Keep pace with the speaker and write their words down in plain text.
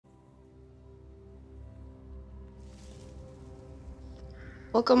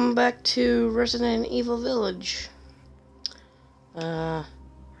Welcome back to Resident Evil Village. What are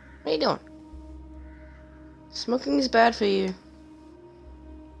you doing? Smoking is bad for you.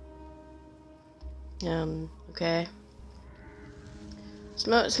 Okay.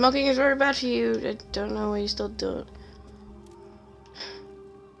 Smoking is very bad for you. I don't know what you still do.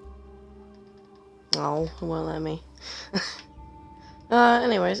 Oh, it won't let me.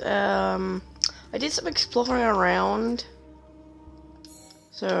 Anyways, I did some exploring around.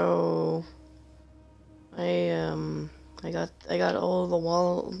 So I got all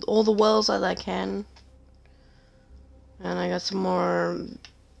the wells that I can, and I got some more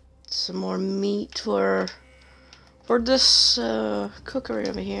meat for this cookery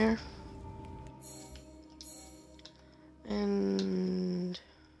over here, and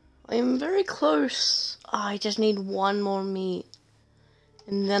I'm very close. I just need one more meat,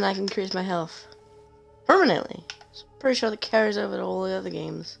 and then I can increase my health permanently. Pretty sure that carries over to all the other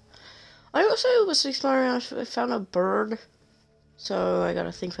games. I also was exploring around, I found a bird, so I got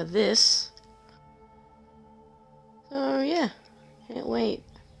a thing for this. So yeah, can't wait.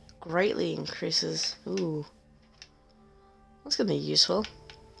 Greatly increases. Ooh, that's gonna be useful.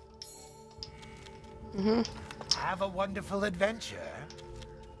 Have a wonderful adventure.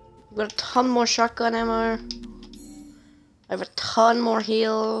 I've got a ton more shotgun ammo. I have a ton more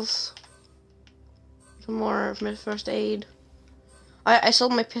heals. Some more first aid. I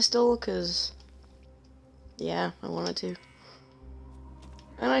sold my pistol because, yeah, I wanted to.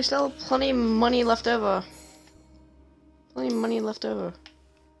 And I still have plenty of money left over.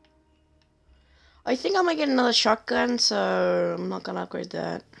 I think I might get another shotgun, so I'm not gonna upgrade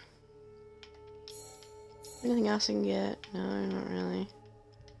that. Anything else I can get? No, not really.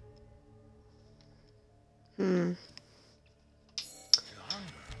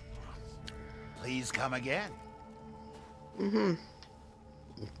 Please come again.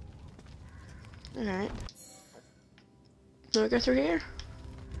 Alright. Do I go through here?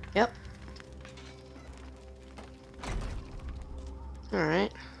 Yep.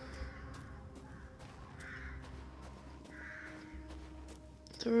 Alright.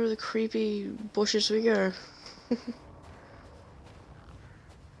 Through the creepy bushes we go.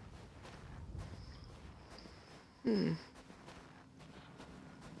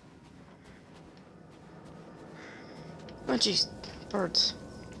 Oh jeez, birds.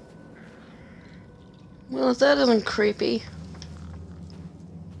 Well, if that isn't creepy,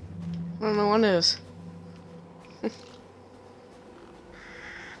 I don't know what is.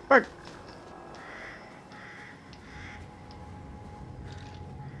 Bird.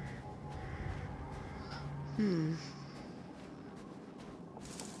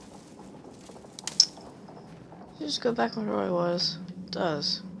 Just go back where I was. It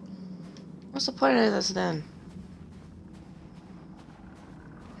does. What's the point of this then?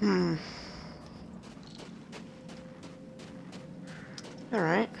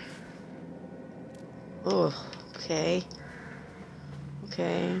 Alright. Oh, okay.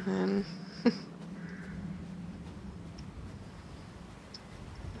 Okay, then.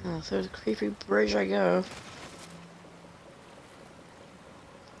 Through the creepy bridge I go.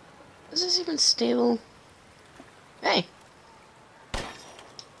 Is this even stable? Hey!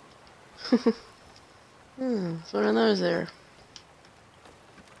 It's one of those there.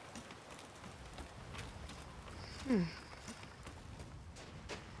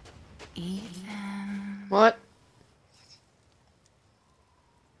 Ethan. What?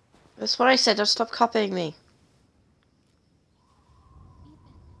 That's what I said, don't stop copying me.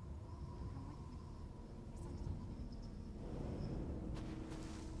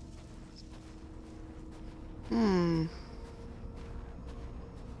 Can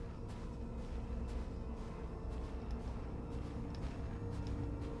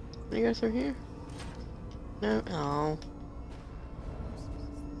you go through here? No? Oh.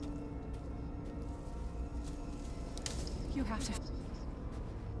 You have to.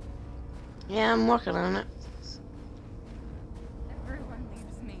 Yeah, I'm working on it. Everyone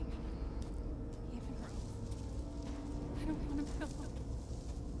leaves me. Even Rose. I don't want to feel.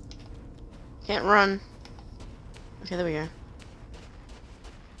 Can't run. Okay, there we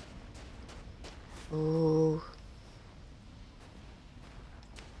go. Ooh.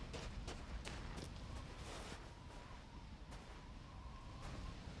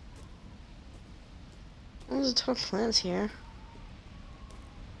 There's a ton of plants here.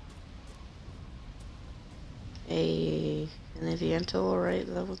 An Evianto, right?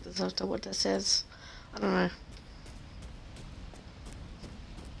 Is that what that says? I don't know.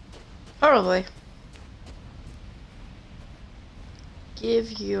 Probably. Give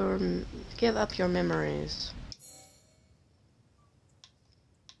up your memories.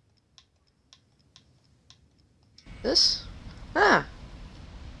 This? Ah!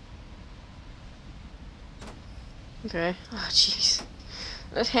 Okay. Oh, jeez.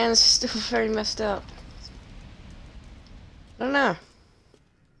 That hand's still very messed up. I don't know.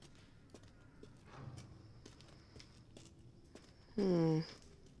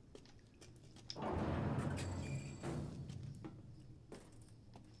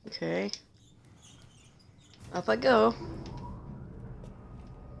 Okay. Up I go.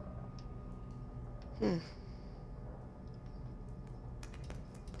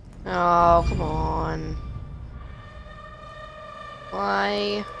 Oh, come on.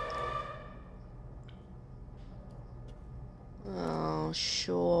 Why? Oh,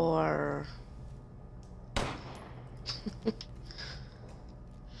 sure.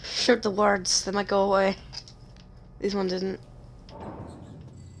 Shoot the words, they might go away. These one didn't.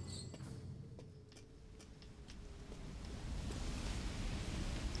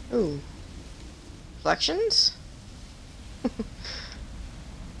 Ooh. Reflections?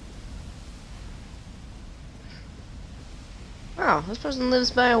 Wow, this person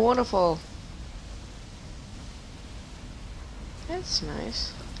lives by a waterfall. That's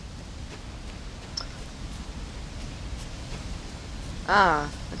nice. Ah,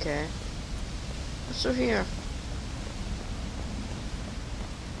 okay. What's over here?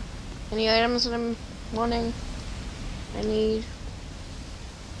 Any items that I'm wanting? I need.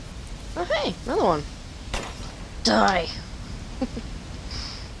 Oh hey, another one. Die!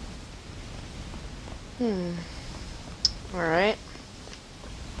 Alright.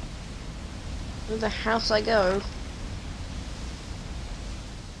 To the house I go.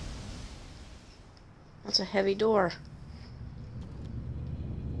 That's a heavy door.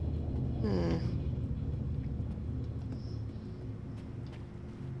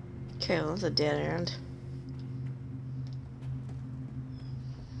 Okay, well, that's a dead end.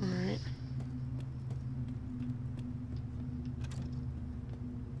 Alright.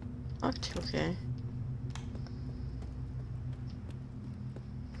 Locked, okay.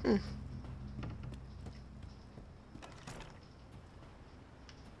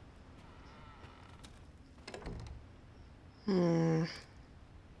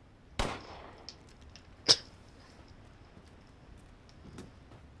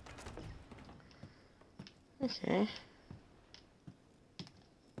 Okay.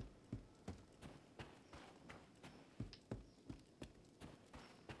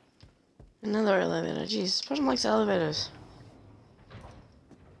 Another elevator. Jeez, this person likes elevators.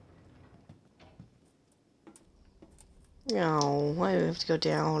 No, why do we have to go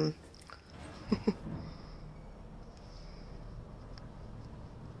down?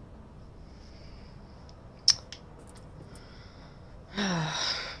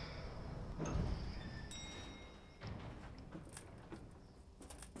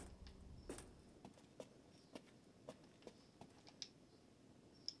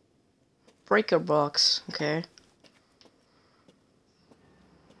 Breaker box, okay.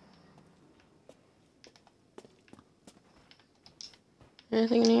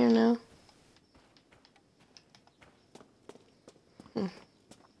 Anything in here? No?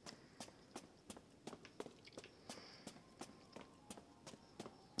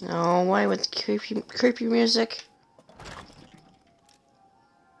 No, why with creepy music?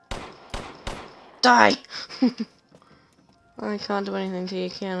 Die! I can't do anything to you,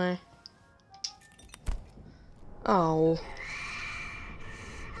 can I? Oh.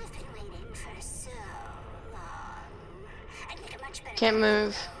 I've been waiting for so long. I'd make a much better Can't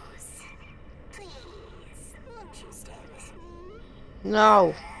move. house. Please, won't you stay with me?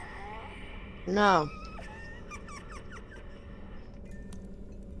 No. No.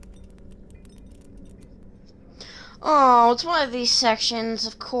 Oh, it's one of these sections,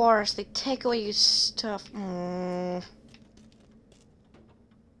 of course. They take away your stuff.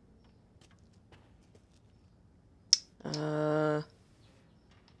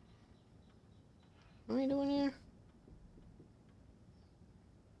 What are we doing here?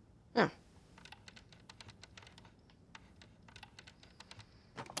 Oh.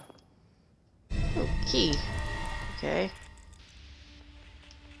 Oh, key. Okay.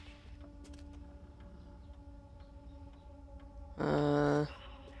 That's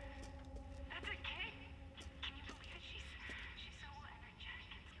a kid. Can you believe it? She's so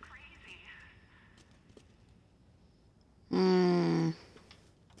energetic. It's crazy.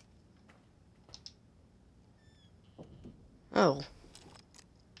 Oh.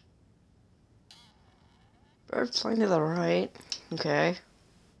 Bird flying to the right. Okay.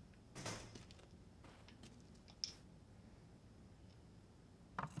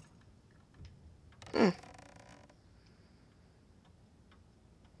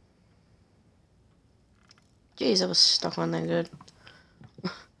 Jeez, I was stuck on that good.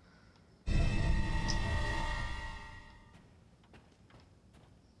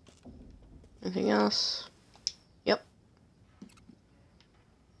 Anything else? Yep.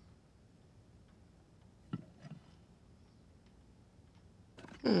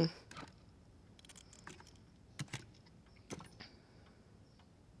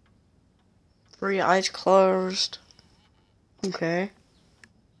 Three eyes closed. Okay.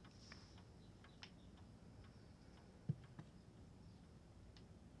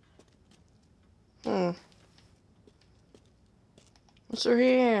 What's through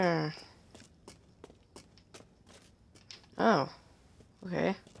here? Oh.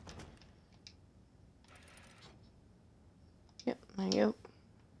 Okay. Yep, there you go.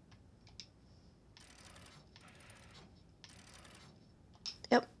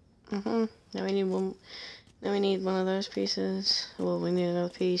 Yep. Now we need one. Now we need one of those pieces. Well, we need another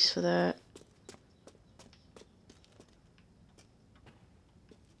piece for that.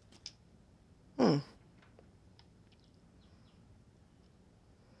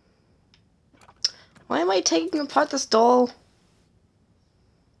 Why am I taking apart this doll?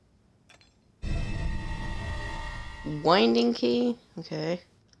 Winding key? Okay.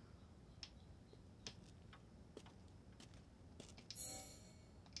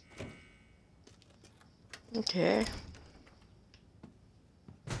 Okay.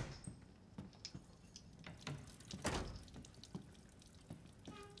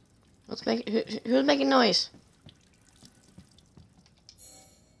 Let's make who's making noise?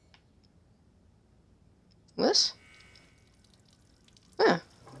 This? Huh.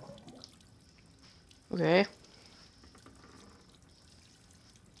 Okay.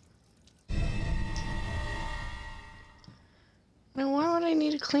 Now why would I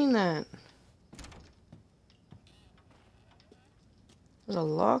need to clean that? There's a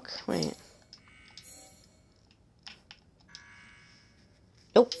lock? Wait.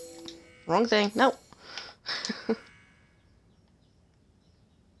 Nope. Wrong thing. Nope.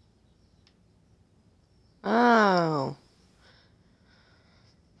 Oh.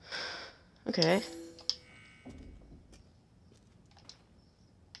 Okay.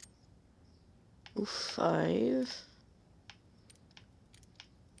 Ooh, 5.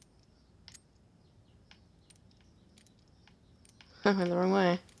 I went the wrong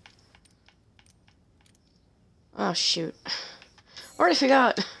way. Oh, shoot. Already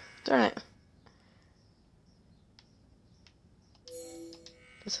forgot. Darn it.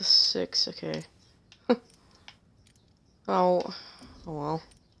 That's a 6, okay. Oh well.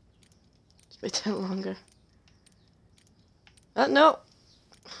 Let's wait that longer. No!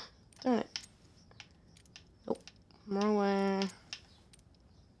 Darn it. Nope. Wrong way. Is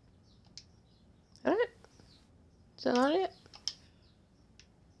that it? Is that not it?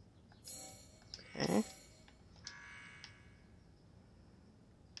 Okay.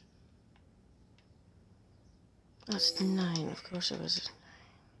 That's 9. Of course it was.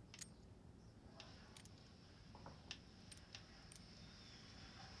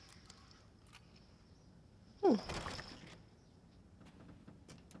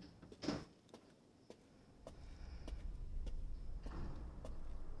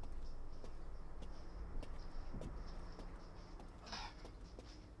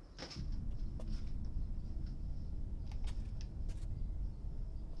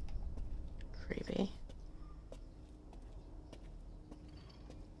 Creepy.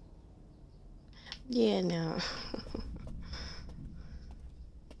 Yeah, no.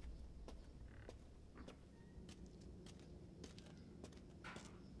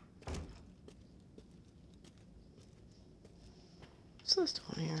 What's this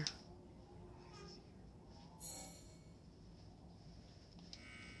down here?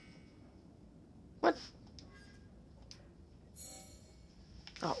 What?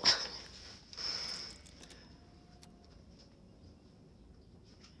 Oh.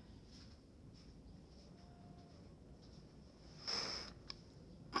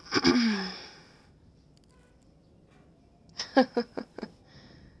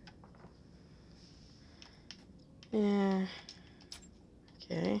 Yeah.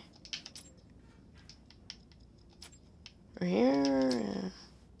 Okay. Over here.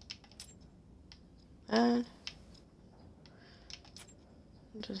 That.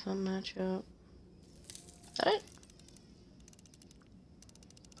 Does that match up? Is that it?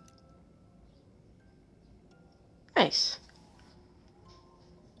 Nice.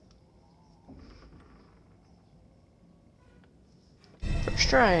 First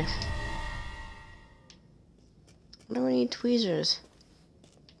try. I don't need tweezers.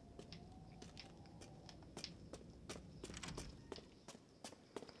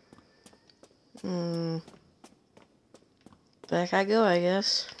 Back I go, I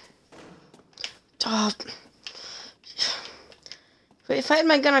guess. Oh. If I had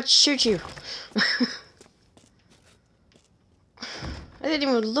my gun, I'd shoot you. I didn't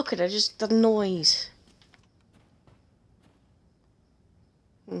even look at it, just the noise.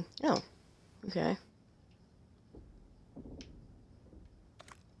 Oh, okay.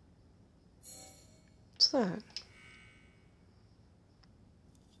 What's that?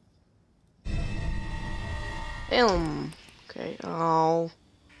 Film. Okay, oh.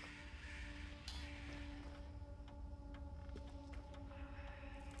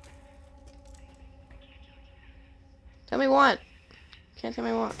 Tell me what? Can't tell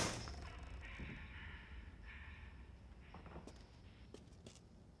me what.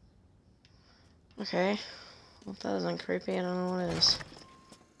 Okay. Well, if that isn't creepy, I don't know what is.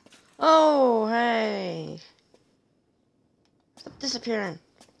 Oh, hey! Stop disappearing.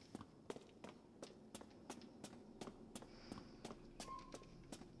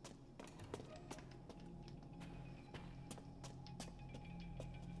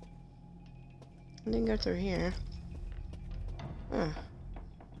 I didn't go through here. Huh.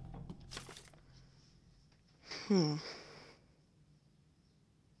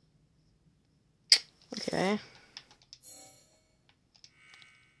 Okay.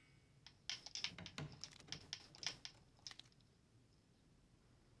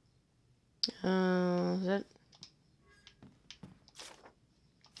 Is that?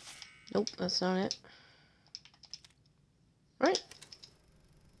 Nope, that's not it. Right?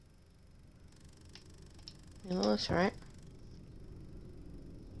 Yeah, that looks right.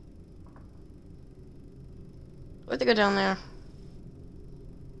 Where'd they go down there?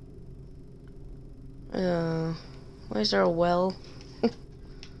 Why is there a well?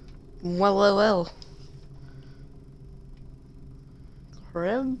 well.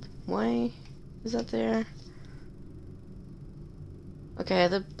 Crib? Why is that there? Okay,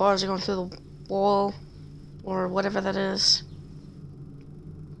 the bars are going through the wall, or whatever that is.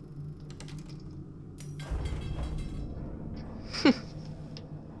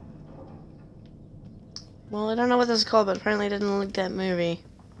 Well, I don't know what this is called, but apparently I didn't like that movie.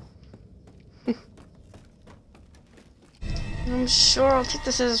 I'm sure I'll take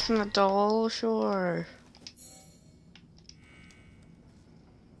the scissors from the doll, sure.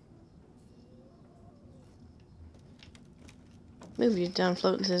 Move you down,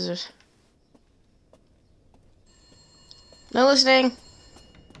 floating scissors. No listening!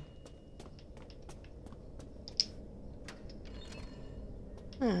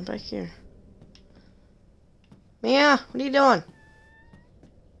 Back here. Mia, what are you doing?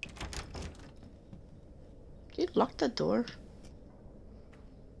 Did you lock the door?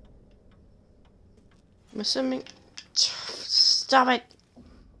 I'm assuming... Stop it!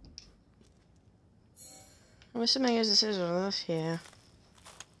 I'm assuming there's a scissors on this, yeah.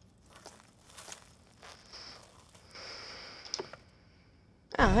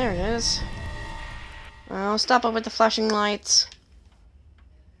 Oh, there it is. Oh, stop it with the flashing lights.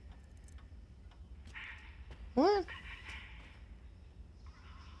 What?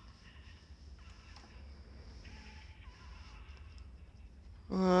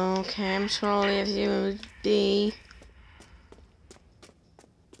 Okay, I'm just gonna leave you be.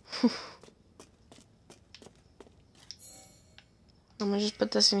 I'm gonna just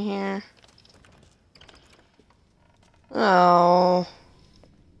put this in here. Oh.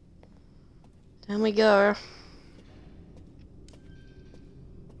 Down we go.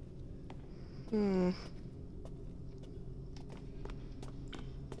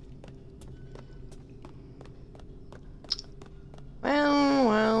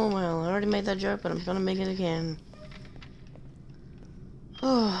 Well, I already made that joke, but I'm gonna make it again.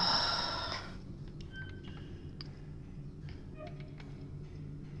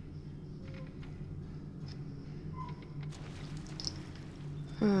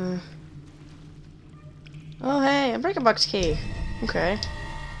 Oh, hey, a breaker box key. Okay.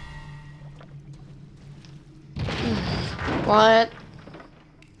 What?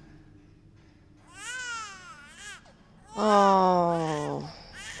 Oh.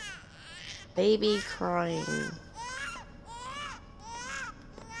 Baby crying.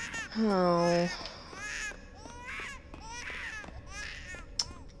 Oh.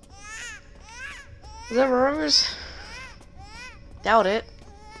 Is that Rose? Doubt it.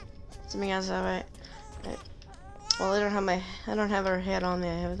 Something else have it. Well, I don't have her head on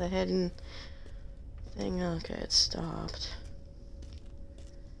there. I have the head and thing. Okay, it stopped.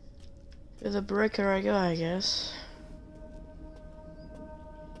 Through the breaker I go, I guess.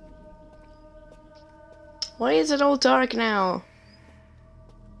 Why is it all dark now?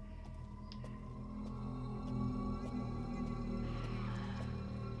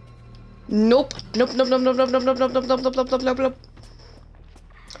 Nope. Nope. Nope. Nope. Nope. Nope. Nope. Nope. Nope. Nope. Nope. Nope. Nope. Nope. Nope.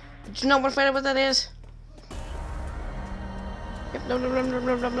 Do you know what that is? Yep. Nope. Nope. Nope.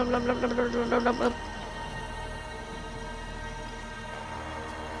 Nope. Nope. Nope. Nope. Nope. Nope. Nope. Nope. Nope. Nope.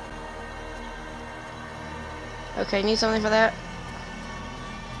 Okay, need something for that.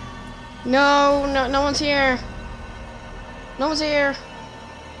 No, no one's here. No one's here.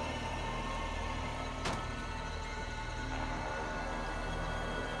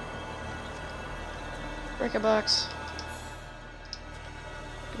 Break a box.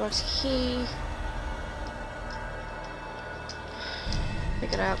 Box key.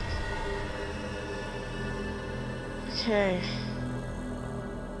 Pick it up. Okay.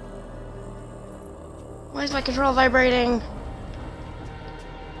 Why is my control vibrating?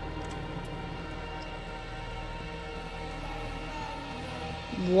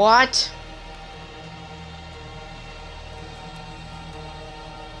 What?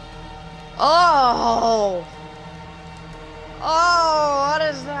 Oh! Oh, what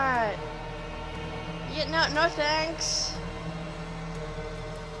is that? Yeah, no thanks.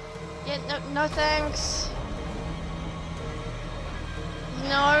 Yeah, no thanks.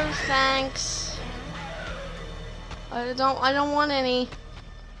 No thanks. I don't want any.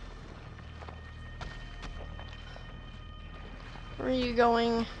 Where are you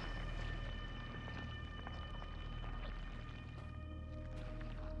going?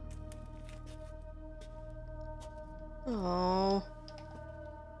 Oh.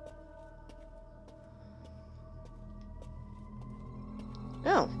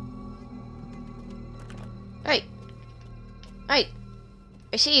 Oh. Hey. Hey.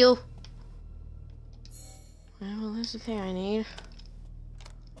 I see you. Well, that's the thing I need.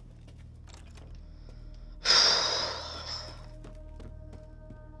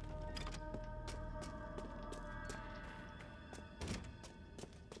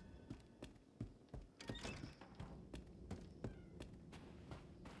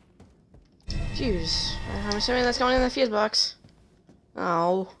 Jeez. I'm assuming that's going in the fuse box.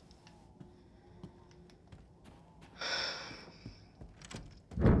 Oh.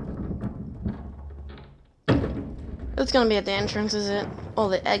 It's gonna be at the entrance, is it? Oh,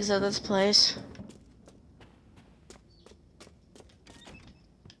 the exit of this place.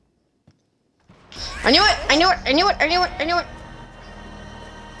 I knew it! I knew it! I knew it! I knew it! I knew it!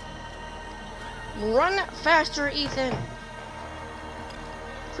 Run faster, Ethan!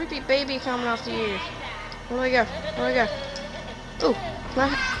 Creepy baby coming after you. Where do I go? Where do I go? Ooh, can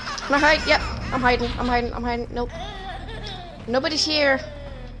I hide? Yep, I'm hiding. I'm hiding. I'm hiding. Nope. Nobody's here.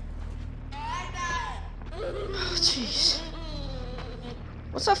 Oh, jeez.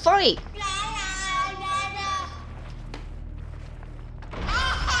 What's so funny?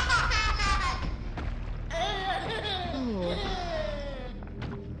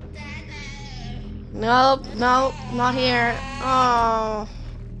 Nope, nope, not here. Oh.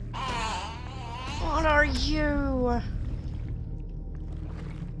 What are you?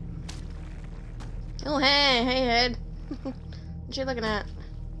 Oh, hey, hey, head. What you looking at?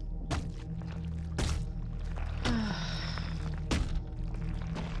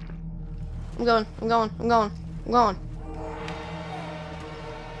 I'm going, I'm going, I'm going, I'm going.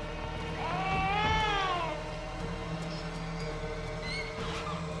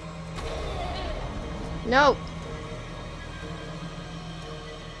 No.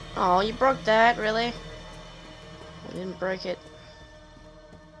 Oh, you broke that, really? I didn't break it.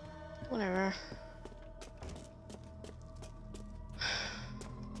 Whatever.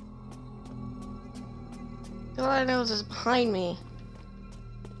 All I know is it's behind me.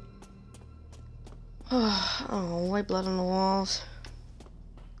 Oh, white blood on the walls.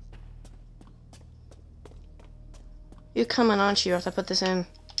 You coming, aren't you, if I put this in?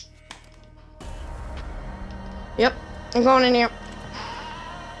 Yep, I'm going in here.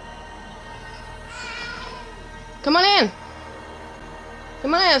 Come on in!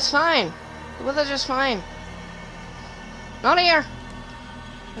 Come on in, it's fine. The weather's just fine. Not here.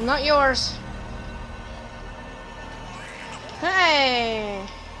 I'm not yours. Hey!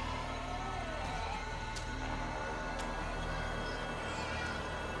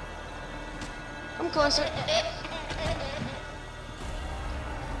 Come closer.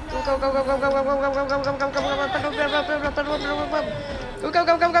 Go go go go go go go go go go go go go go go go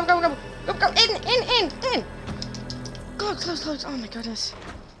in. Close. Oh my goodness.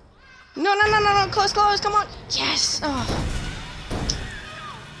 No, close, come on. Yes. Oh,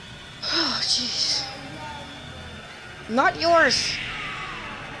 jeez. Not yours.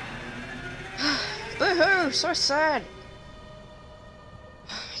 Boo-hoo, so sad.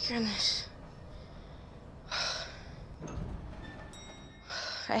 Oh my goodness.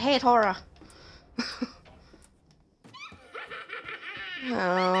 I hate horror.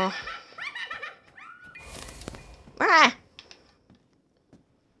 Oh. Ah!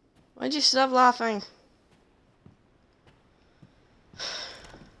 Why'd you stop laughing?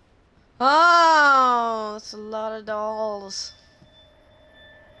 Oh, that's a lot of dolls.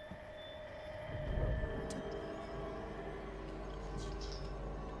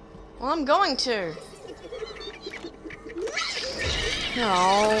 Well, I'm going to.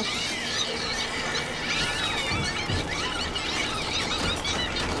 No.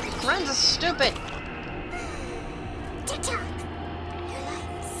 Friends are stupid. TikTok. Your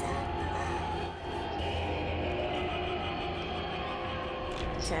life is so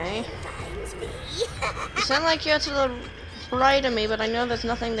Okay. finds me. You sound like you're to the right of me, but I know there's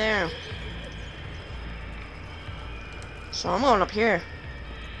nothing there. So I'm going up here.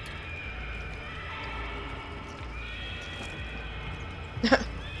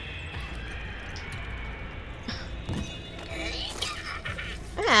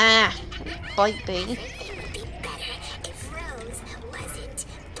 Ah, bite me. It would be better if Rose wasn't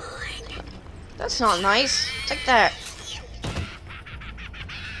born. That's not nice. Take that.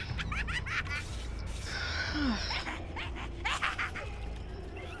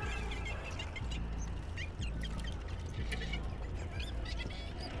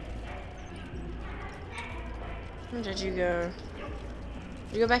 Where did you go?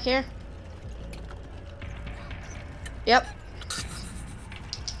 Did you go back here? Yep.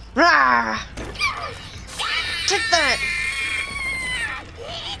 Rah! Take that!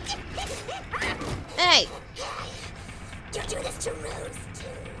 Hey! You do this to Rose too.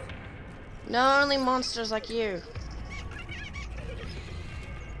 Not only monsters like you.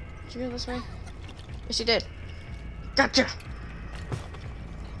 Did you go this way? Yes, you did. Gotcha!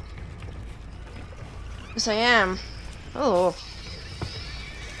 Yes, I am. Oh.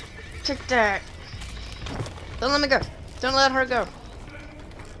 Take that. Don't let me go. Don't let her go.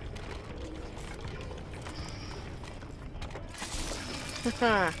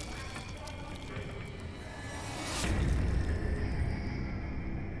 Haha.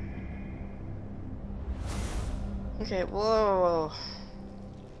 Okay, whoa.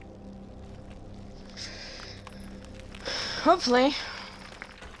 Hopefully.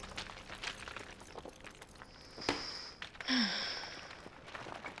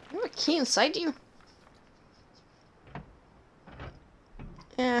 You have a key inside you?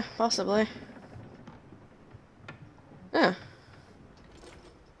 Yeah, possibly. Yeah.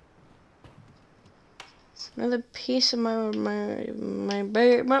 Another piece of another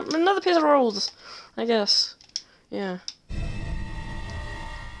piece of rolls, I guess. Yeah.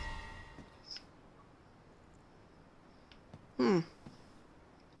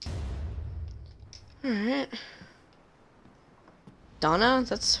 Alright. Donna?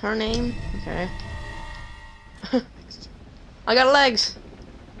 That's her name? Okay. I got legs!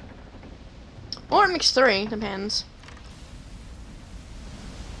 Or it makes 3, depends.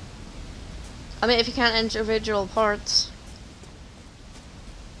 I mean, if you count individual parts.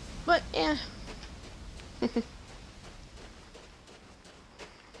 But, yeah.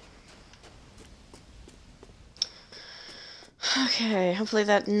 Okay, hopefully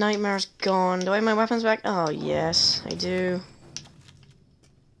that nightmare's gone. Do I have my weapons back? Oh, yes, I do.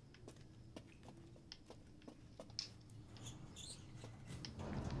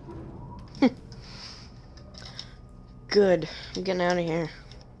 Good. I'm getting out of here.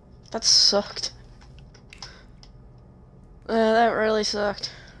 That sucked. That really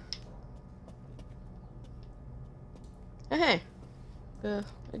sucked. Hey.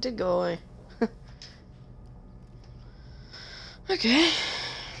 It did go away. Okay.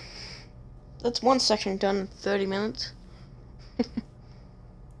 That's one section done in 30 minutes.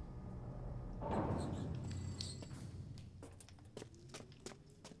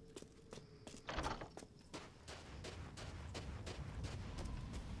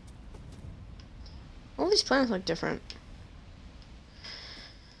 All these planets look different.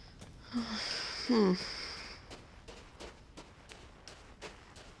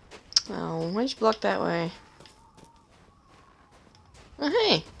 Oh, why'd you block that way? Oh,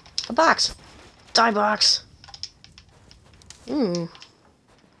 hey! A box! Die box!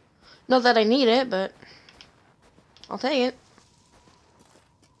 Not that I need it, but I'll take it.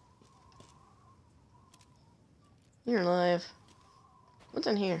 You're alive. What's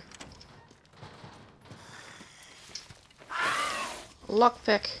in here?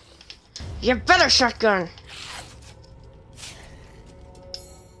 Lockpick. You better shotgun!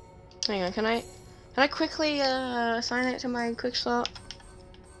 Hang on, can I quickly assign it to my quick slot?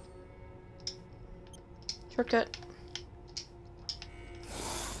 Shortcut.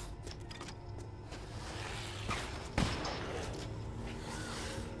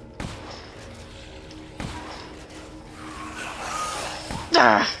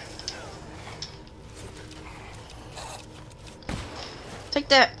 Duh. Take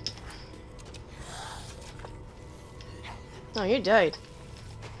that. Oh, you died.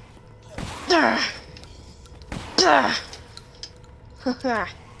 Duh. Duh.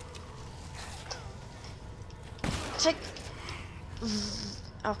 Take.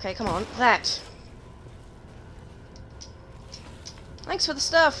 Okay, come on. That. Thanks for the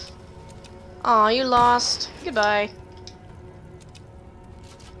stuff. Aw, you lost. Goodbye.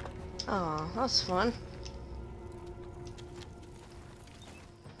 Aw, that was fun.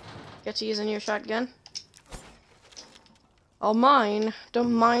 Get to use a new shotgun. All mine.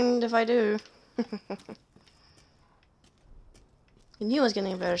 Don't mind if I do. I knew I was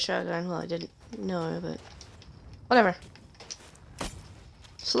getting a better shotgun. Well, I didn't know, but whatever.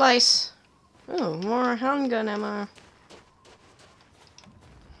 Slice. Oh, more handgun ammo.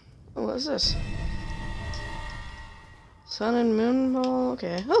 Oh, what is this? Sun and moon ball.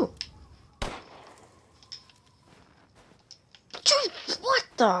 Okay. Oh. What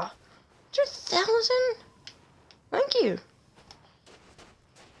the? 2,000? Thank you.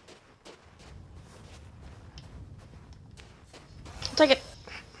 I'll take it.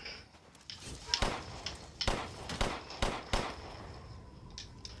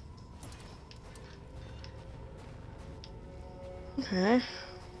 Okay.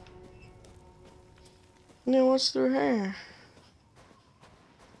 Now what's through here?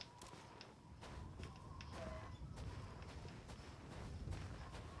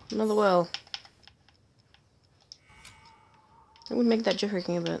 Another well. I would make that joke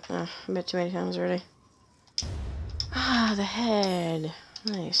a bit. A bit too many times already. Ah, the head.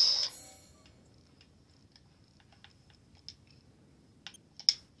 Nice.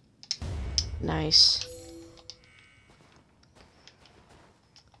 Nice.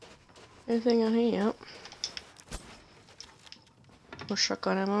 Anything on here? Yep. More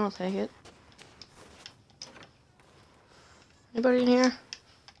shotgun ammo, I'll take it. Anybody in here?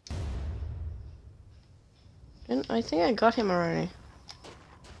 I think I got him already.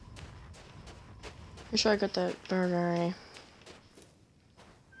 I'm sure I got that bird already.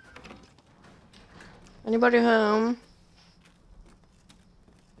 Anybody home?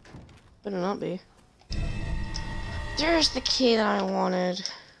 Better not be. There's the key that I wanted.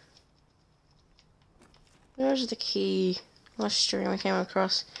 There's the key. Last stream I came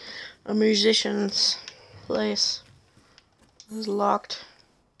across a musician's place. It was locked.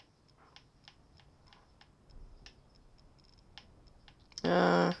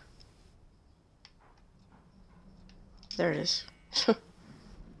 There it is.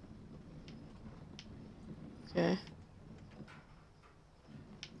 Okay.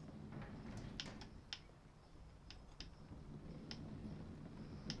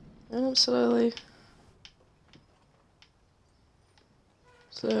 Slowly.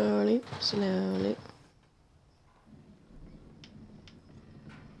 Slowly, slowly.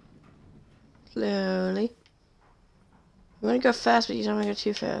 Slowly. You want to go fast, but you don't want to go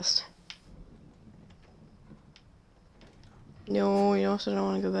too fast. No, you also don't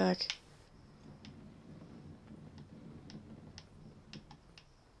want to go back.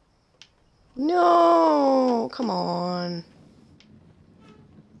 No! Come on.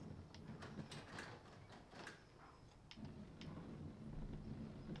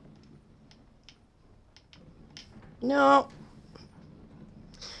 No.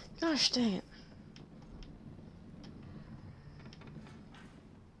 Gosh dang it.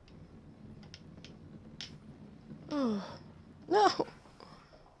 Oh. No.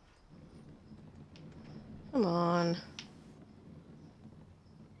 Come on.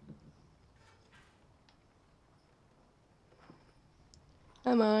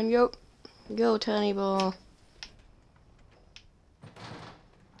 Come on, go. Go, tiny ball.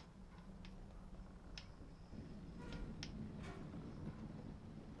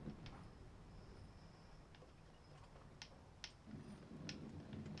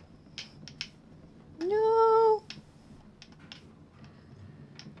 No.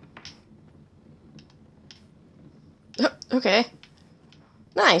 Okay.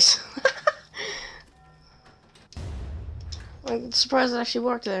 Nice. I'm surprised it actually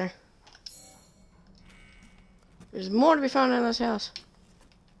worked there. There's more to be found in this house.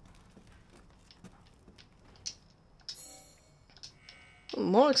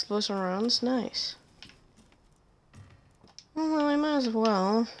 More explosive rounds, nice. Well, I might as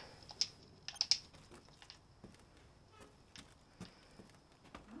well.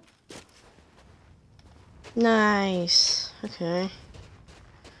 Nice. Okay.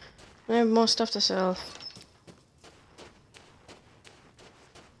 I have more stuff to sell.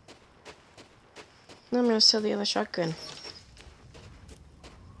 Now I'm gonna sell the other shotgun.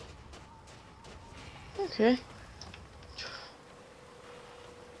 Okay.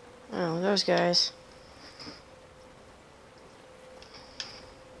 Oh, those guys.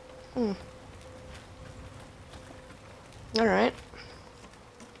 Hmm. Alright.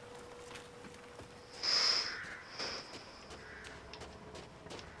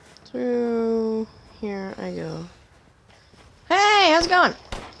 Through here I go. Hey, how's it going?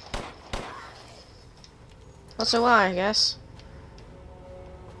 Not so well, I guess.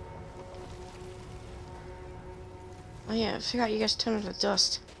 Oh yeah, I forgot you guys turned into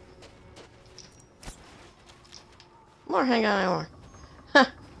dust. More hang on anymore. Huh.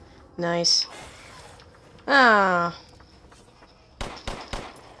 Nice. Ah.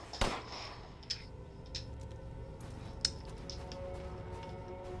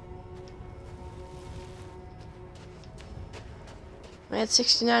 I had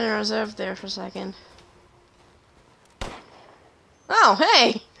 69 in reserve there for a second. Oh,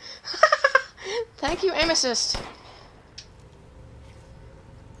 hey! Thank you, aim assist.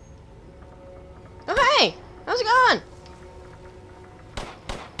 Oh, hey! How's it going?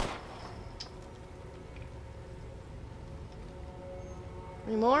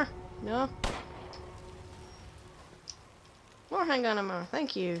 Any more? No? More handgun ammo.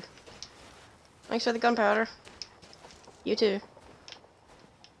 Thank you. Thanks for the gunpowder. You too.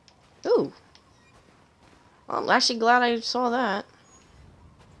 Ooh. Well, I'm actually glad I saw that.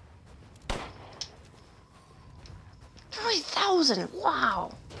 30,000!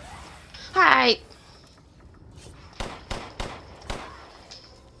 Wow! Alright!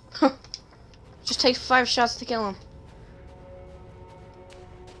 Just takes 5 shots to kill him.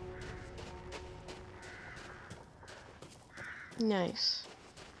 Nice.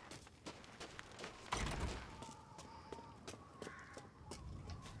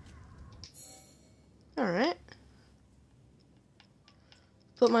 Alright.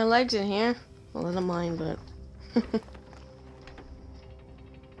 Put my legs in here. Well, they're not mine, but...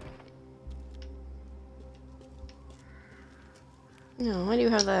 No, why do you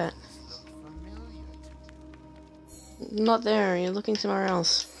have that? Not there, you're looking somewhere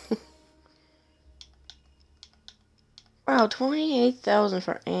else. Wow, 28,000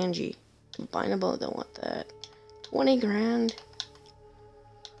 for Angie. Combinable, don't want that. 20 grand?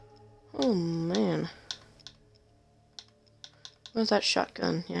 Oh man. Where's that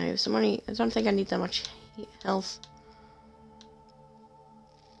shotgun? Yeah, I have some money. I don't think I need that much health.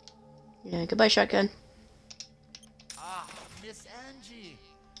 Yeah, goodbye shotgun. Ah, Miss Angie.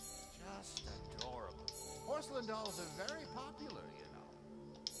 Just adorable. Porcelain dolls are very popular, you know.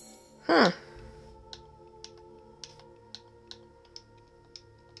 Huh.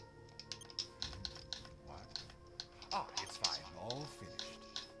 What? Oh, it's fine. All finished.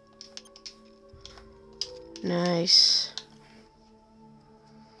 Nice.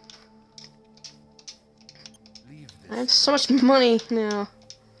 Leave I this. have so much money now.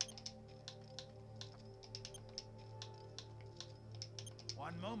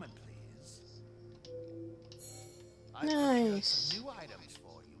 One moment, please. I've Nice. some new items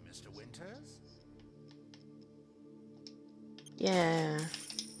for you, Mr. Winters. Yeah.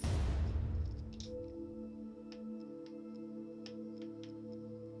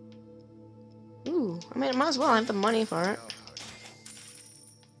 Ooh, I mean, I might as well have the money for it.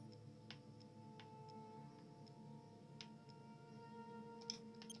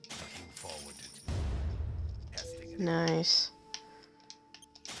 Looking forward to testing it. Nice.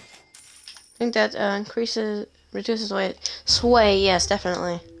 I think that reduces weight. Sway, yes,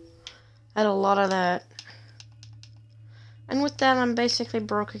 definitely. I had a lot of that. And with that, I'm basically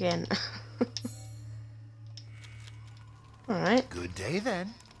broke again. Alright. Good day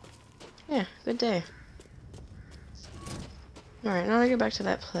then. Yeah, good day. Alright, now I go back to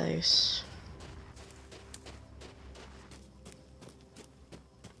that place.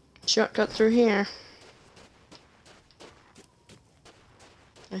 Shortcut through here.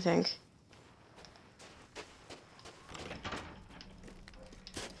 I think.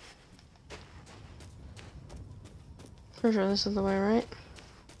 Pretty sure this is the way, right?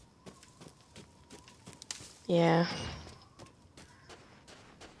 Yeah.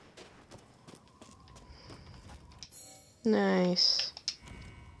 Nice.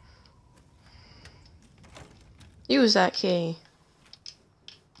 Use that key.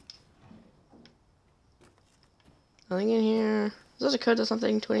 Nothing in here. Is this a code to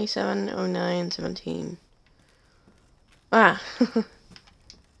something? 270917. Ah.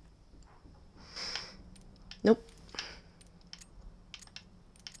 Nope.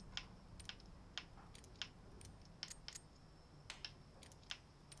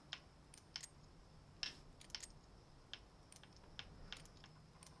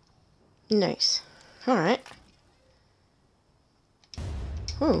 Nice. Alright.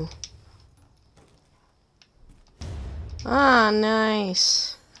 Ooh. Ah,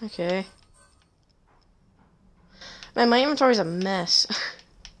 nice. Okay. Man, my inventory's a mess.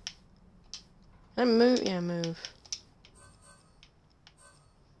 Can I move? Yeah, move.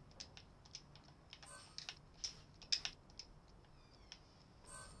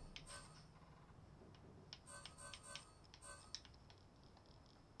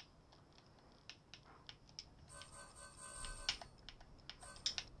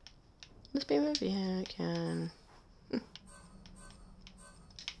 Let's be moved. Yeah, I can.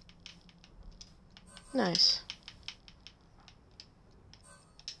 Nice.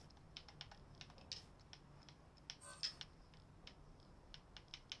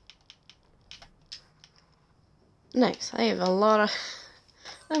 Nice. I have a lot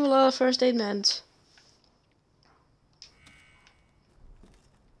of first aid meds.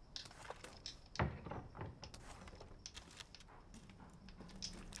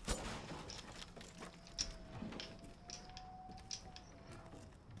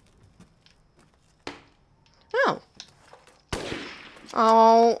 Oh.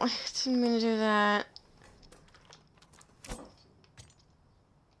 Oh, I didn't mean to do that.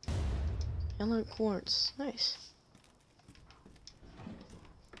 Yellow quartz. Nice.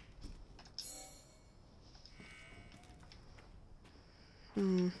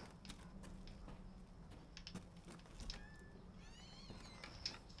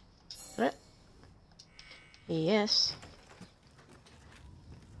 What? Yes.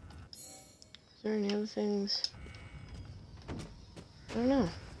 Is there any other things? I don't know.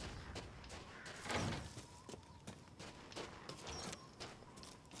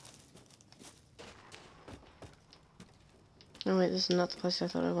 No, wait, this is not the place I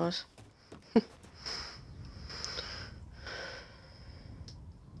thought it was.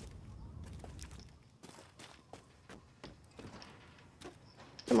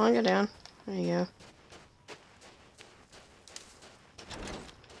 Come on, go down. There you go.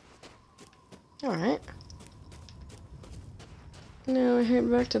 Alright. Now I head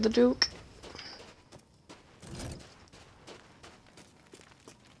back to the Duke.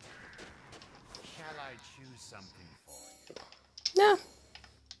 Shall I choose something for you? No.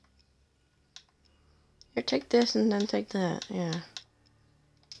 Here, take this and then take that. Yeah.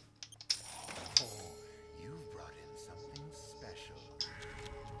 Oh, you've brought in something special.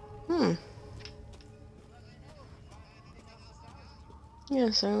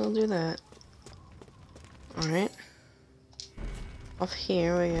 Yes, I will do that. Alright. Off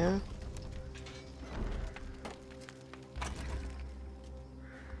here we go.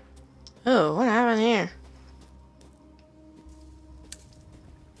 Oh, what happened here?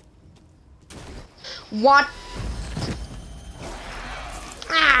 What?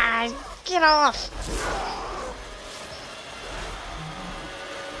 Ah, get off!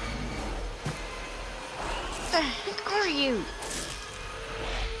 What the heck are you?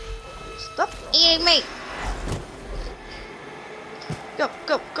 Stop eating me! Go,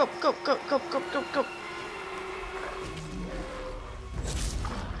 go, go, go, go, go, go, go, go.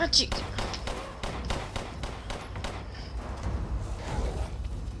 Achoo.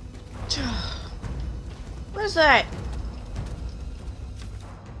 What is that?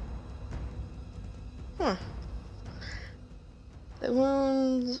 Huh. The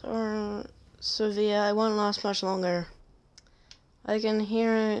wounds are severe. I won't last much longer. I can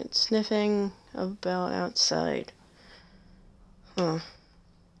hear it sniffing about outside. Huh.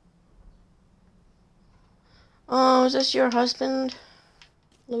 Oh, is this your husband?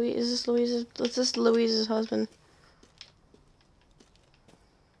 Louise, is this Louise's husband?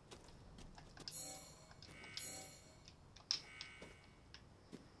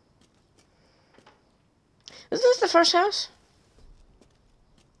 Is this the first house?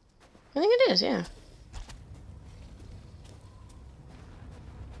 I think it is, yeah.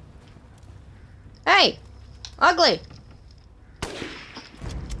 Hey! Ugly!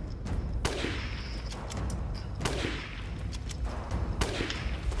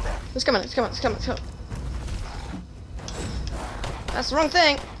 It's coming, it's coming, it's coming, it's coming. That's the wrong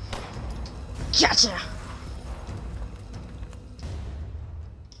thing. Gotcha!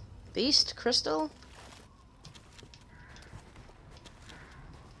 Beast crystal?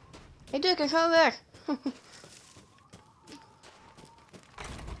 Hey Duke, I'm coming back.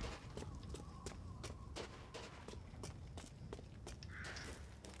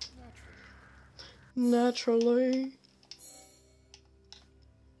 Naturally.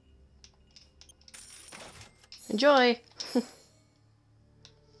 Enjoy. What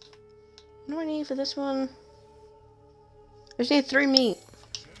do I need for this one? I just need 3 meat.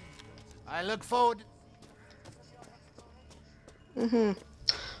 I look forward Mm-hmm.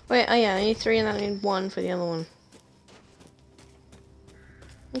 Wait, oh yeah, I need 3 and then I need 1 for the other one.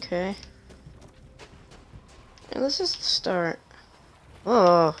 Okay. And this is the start.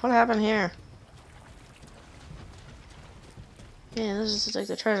 Oh, what happened here? Yeah, this is like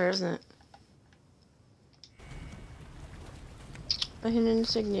the treasure, isn't it? A hidden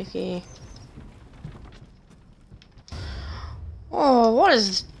insignia key. Oh, what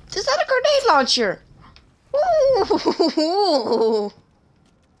is... Is that a grenade launcher? Ooh!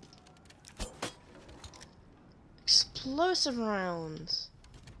 Explosive rounds.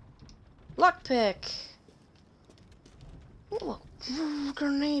 Lockpick. Ooh,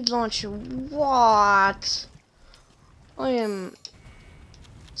 grenade launcher. What? I am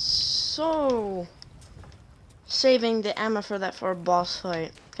so saving the ammo for that for a boss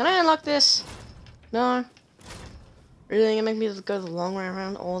fight. Can I unlock this? No? Really gonna make me go the long way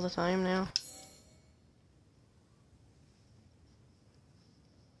around all the time now?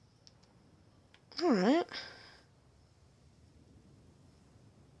 Alright.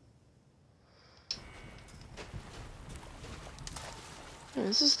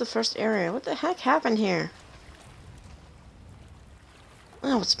 This is the first area. What the heck happened here?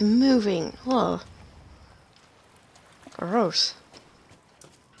 Oh, it's moving. Oh. Gross.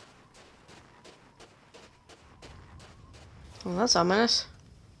 Well, that's ominous.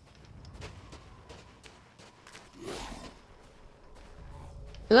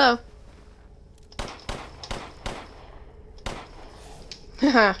 Hello?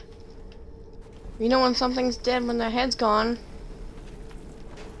 Haha. You know when something's dead when their head's gone.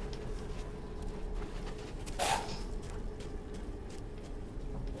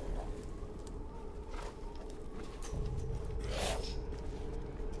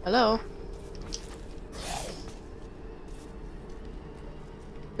 Hello?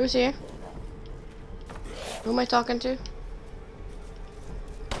 Who's here? Who am I talking to?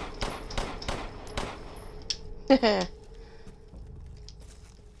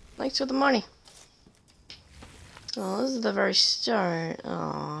 Thanks for the money. Oh, this is the very start.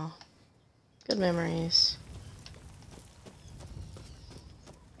 Oh, good memories.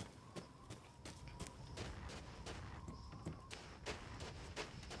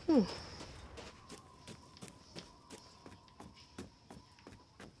 Hmm.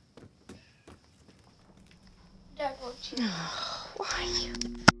 Why?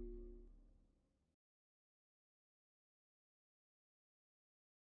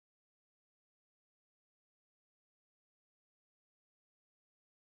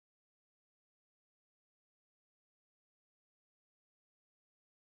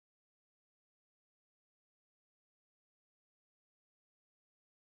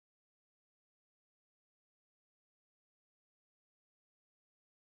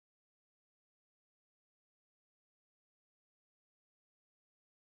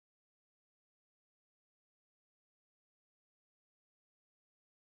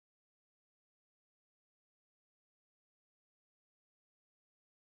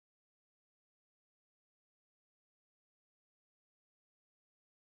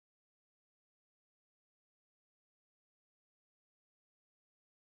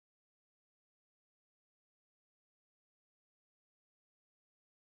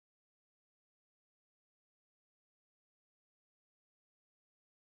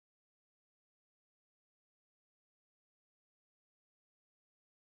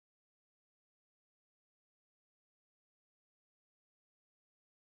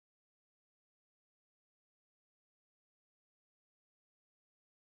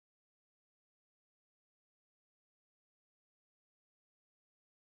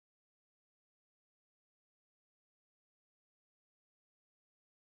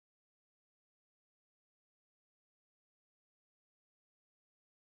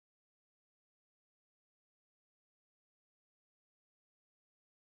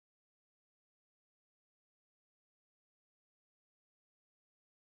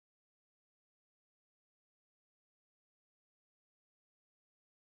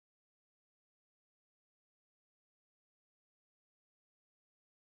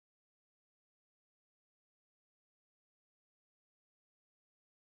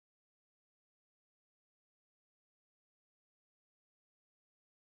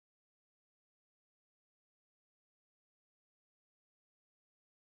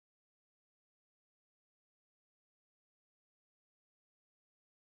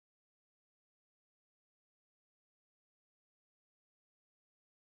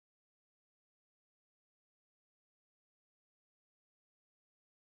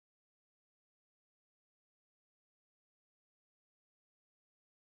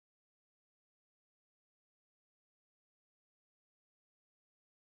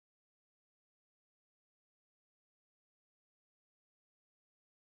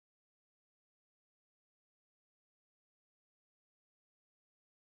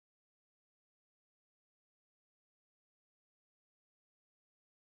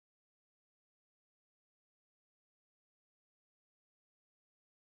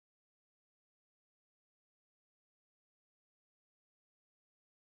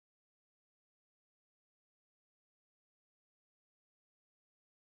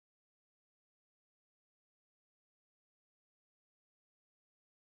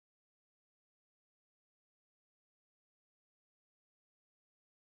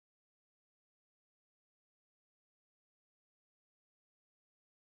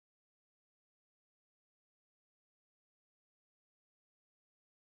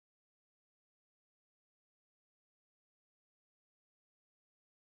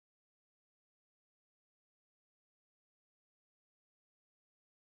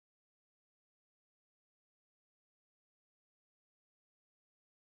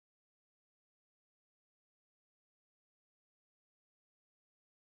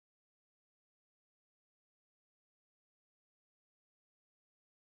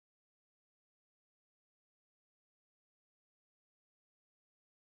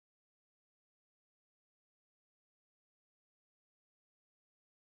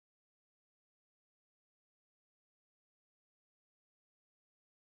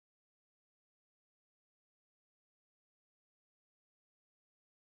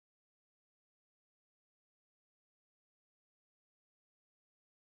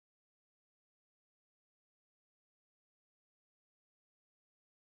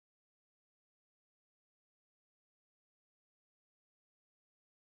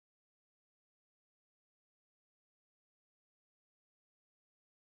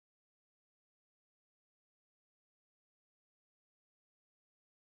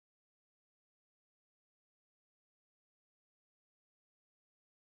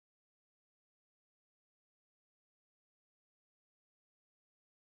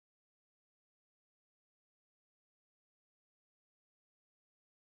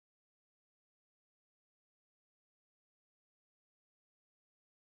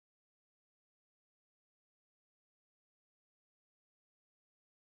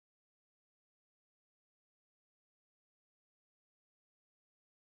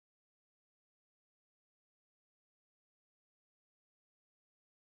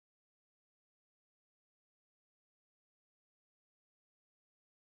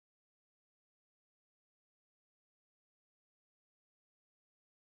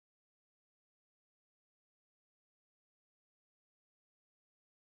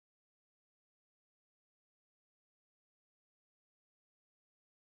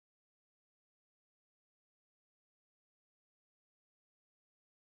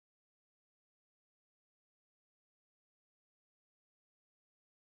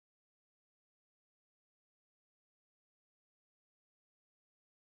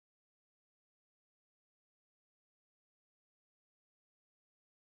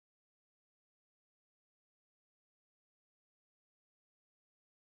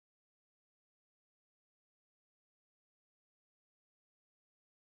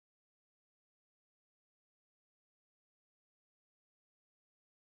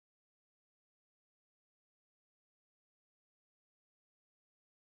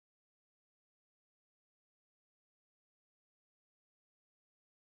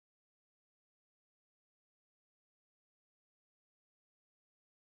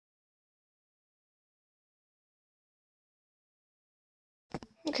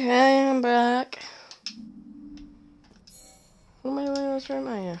 Okay, I'm back. What am I doing? What's right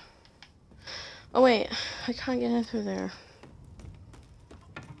now? Oh wait, I can't get in through there.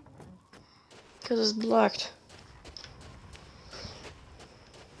 Because it's blocked.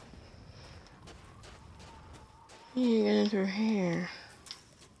 You get in through here.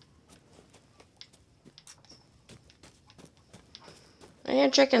 I hear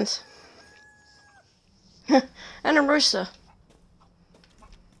chickens. And a rooster.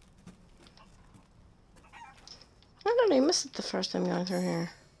 I did I miss it the first time going through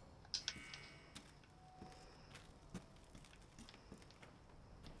here?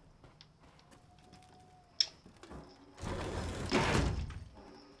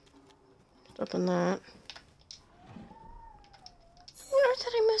 Open that. Where did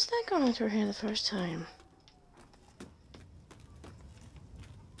I miss that going through here the first time?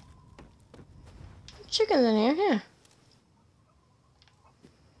 Chickens in here, yeah.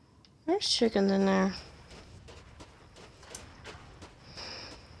 There's chickens in there.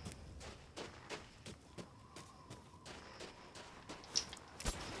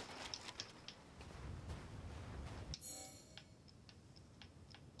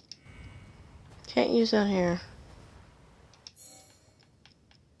 Can't use that here.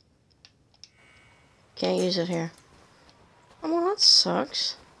 Can't use it here. Oh, well, that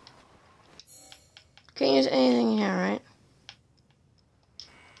sucks. Can't use anything here, right?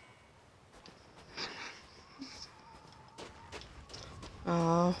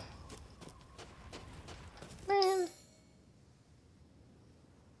 Oh. Man.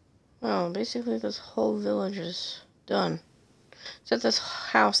 Oh, basically this whole village is done. Except this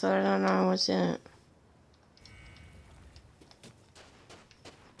house that I don't know what's in it.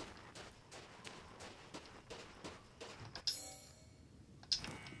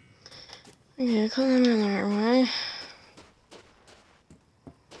 Okay, call them in the right way.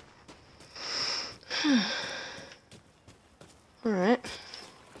 Alright.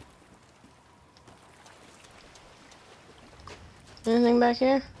 Anything back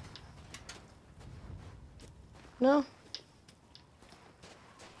here? No?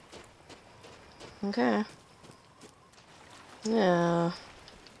 Okay. Yeah.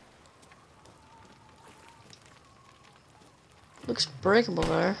 Looks breakable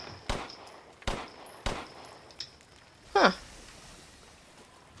there. Huh.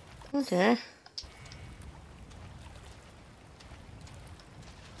 Okay.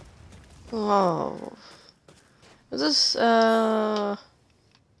 Oh. Is this,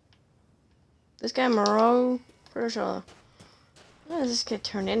 this guy Moreau? Pretty sure. What does this get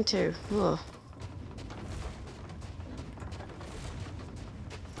turned into? Ugh.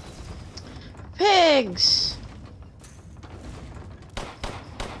 Pigs!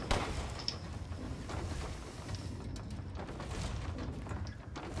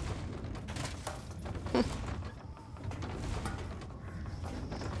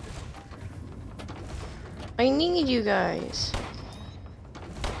 I need you guys.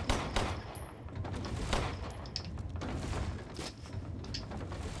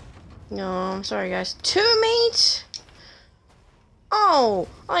 No, I'm sorry guys. 2 meat? Oh,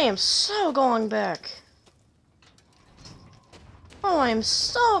 I am so going back. Oh, I am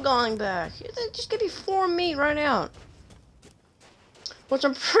so going back. Just give me 4 meat right out. Which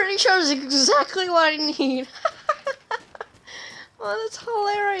I'm pretty sure is exactly what I need. Oh, that's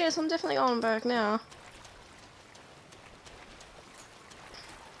hilarious. I'm definitely going back now.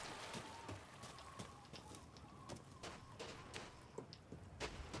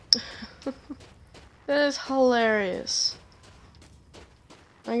 That is hilarious.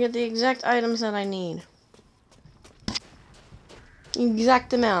 I get the exact items that I need.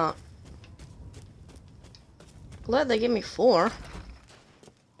 Exact amount. Glad they give me 4.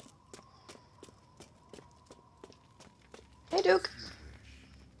 Hey, Duke.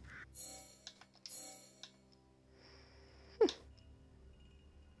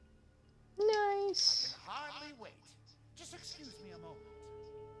 Nice. Hardly wait. Just excuse me a moment.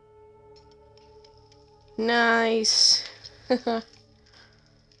 Nice. Finished.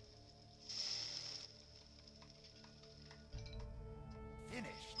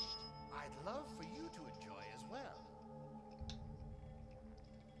 I'd love for you to enjoy as well.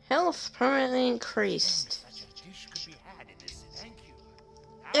 Health permanently increased. Such a dish could be had in this. Thank you.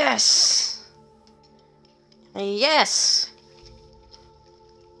 Yes. Yes.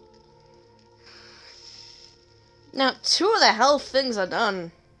 Now, 2 of the health things are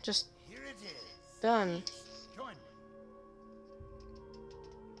done. Just Here it is. done. Join me.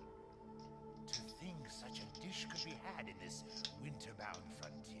 To think such a dish could be had in this winter-bound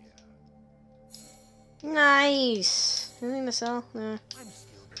frontier. Nice. Anything to sell? No. I'm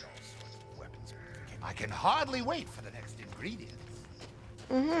still I can hardly wait for the next ingredients.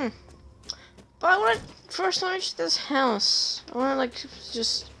 Mm-hmm. But I want to first reach this house. I want to like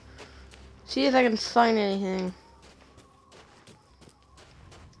just see if I can find anything.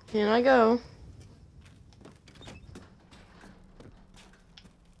 Here I go.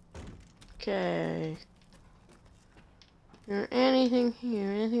 Okay. Is there anything here?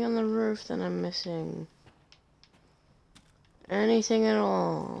 Anything on the roof that I'm missing? Anything at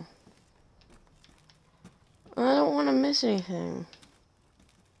all? I don't want to miss anything.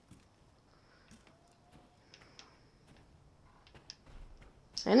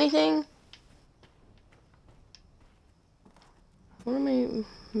 Anything? What am I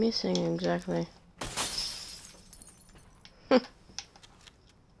missing exactly? Well,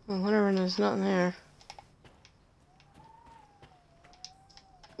 whatever, there's nothing there.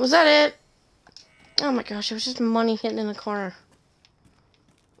 Was that it? Oh my gosh, it was just money hidden in the corner.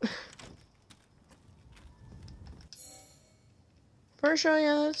 For sure,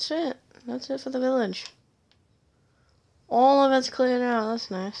 yeah, that's it. That's it for the village. All of it's cleared out,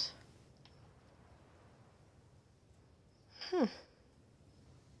 that's nice.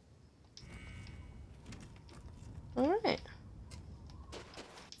 Alright.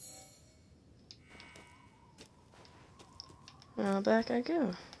 Now back I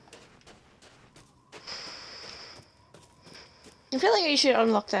go. I feel like you should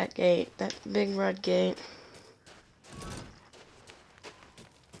unlock that gate, that big red gate.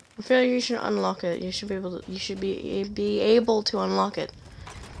 I feel like you should unlock it. You should be able to. You should be able to unlock it.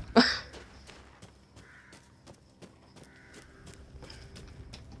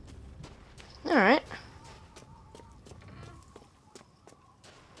 All right.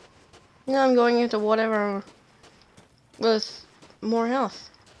 Now I'm going into whatever with more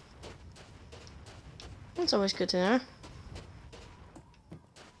health. That's always good to know.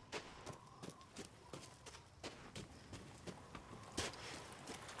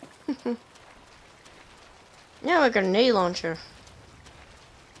 Yeah, a grenade launcher.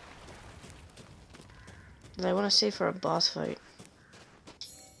 But I want to save for a boss fight.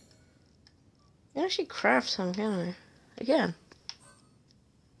 I can actually craft some, can I? Again.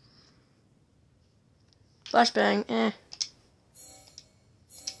 Flashbang, eh.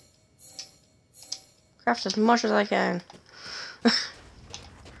 Craft as much as I can.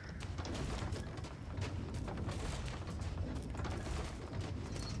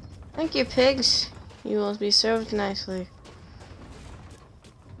 Thank you, pigs. You will be served nicely.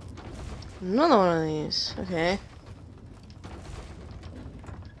 Another one of these. Okay.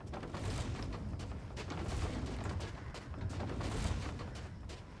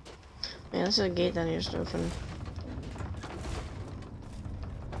 Man, this is a gate that needs to open.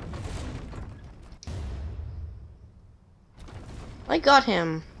 I got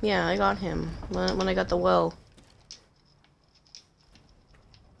him. Yeah, I got him when I got the well.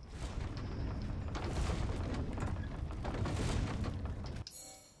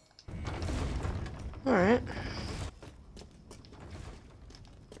 Alright.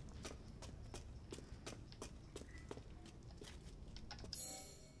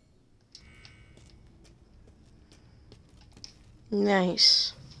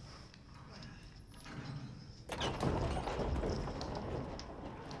 Nice.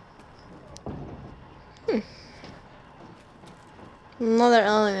 Another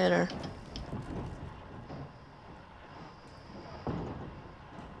elevator.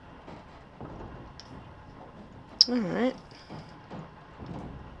 Alright.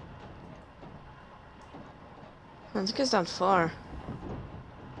 This guy's not far.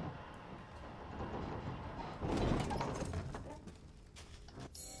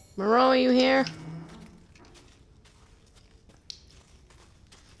 Moreau, are you here?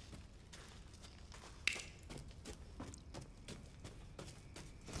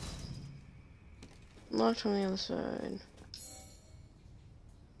 Locked on the other side.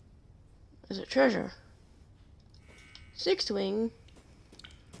 Is it treasure? Sixth wing.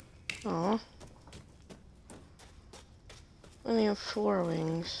 Aw. I only have 4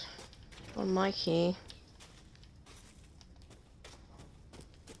 wings on my key.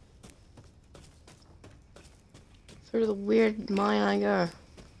 Through the weird mine I go.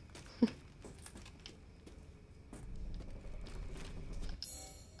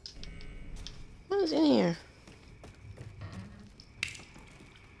 What is in here?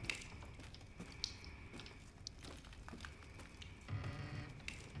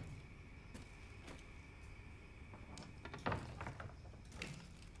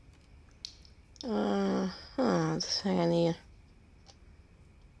 This thing I need.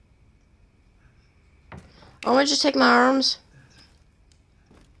 I'm gonna just take my arms.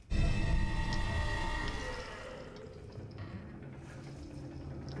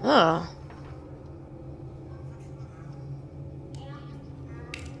 Oh.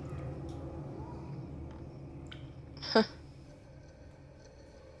 Huh.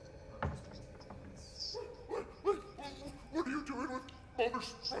 What are you doing with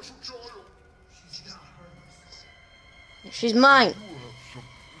Mother's special child? She's mine. You have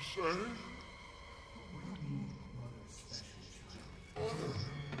something to say?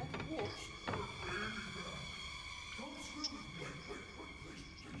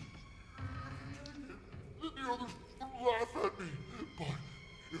 The others would laugh at me, but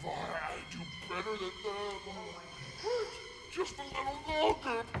if I do better than them, wait just a little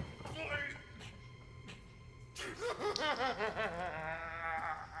longer, please.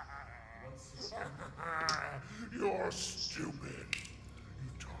 You're stupid. You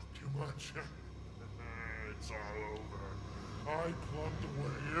talk too much. It's all over. I plugged the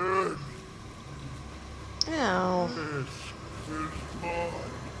way in. Ow. This is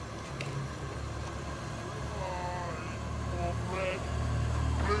mine. I'm ready.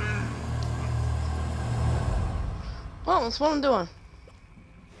 Please. Well, that's what I'm doing.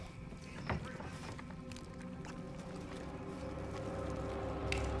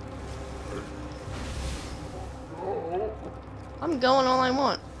 I'm going all I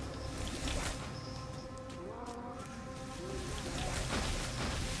want.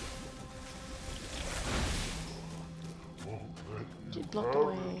 Dude, blocked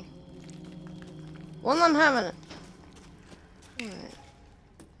away. Well, I'm having it. Alright.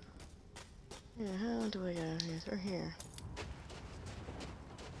 Yeah, how do I get out of here? Through here.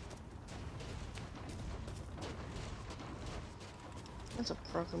 That's a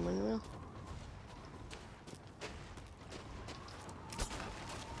broken windmill.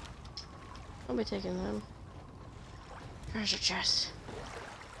 I'll be taking them. Treasure chest.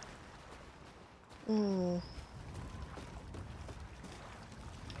 Ooh.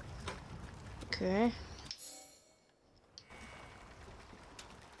 Okay.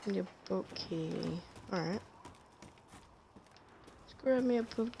 Need a boat key. Alright. Let's grab me a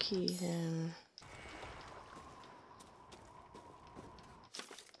boat key then.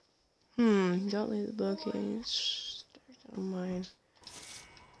 Don't leave the boat keys. Don't mind.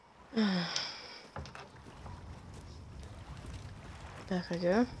 Back I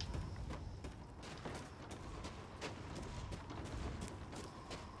go.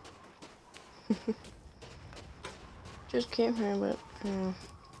 Just came here, but I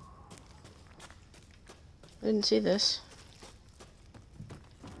didn't see this.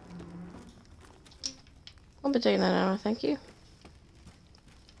 I'll be taking that out, thank you.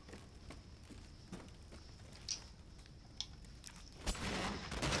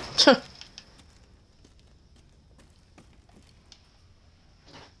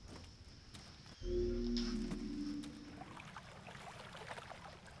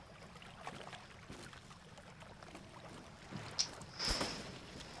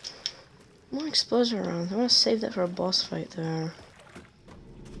 More explosion rounds. I want to save that for a boss fight there.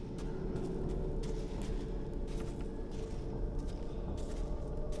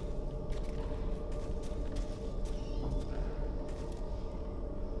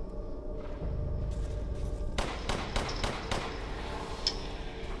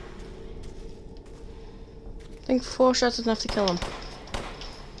 I think 4 shots is enough to kill him.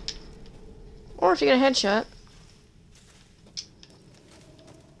 Or if you get a headshot.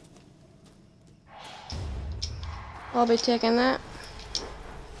 I'll be taking that.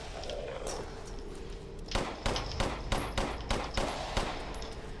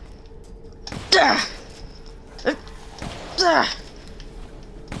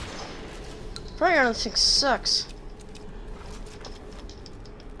 Probably on this thing sucks.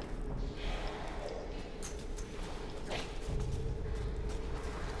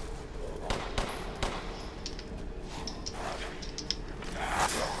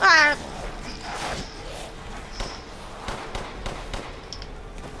 Ah!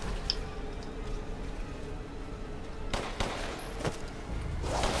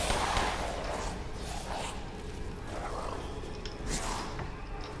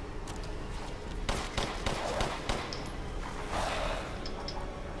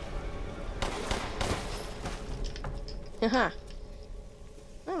 Haha.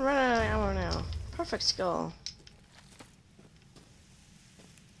 I'm running out of ammo now. Perfect skull.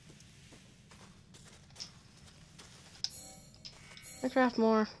 Can I craft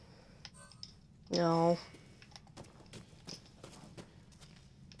more? No.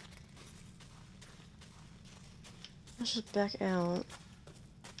 Let's just back out.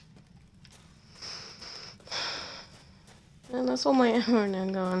 And that's all my ammo now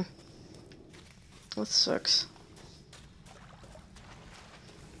gone. That sucks.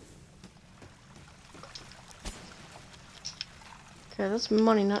 Okay, that's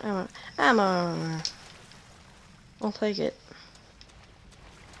money, not ammo. Ammo! I'll take it.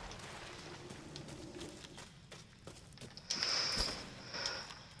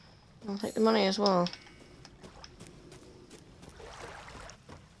 I'll take the money as well.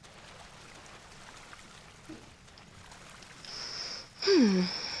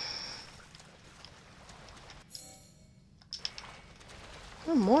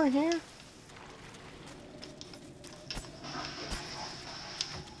 There's more here.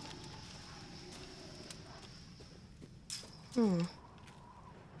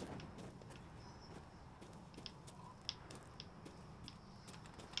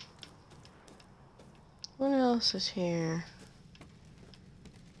 What else is here?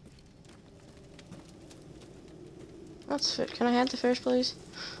 That's fit. Can I have the fish, please?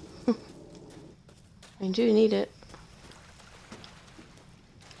 I do need it.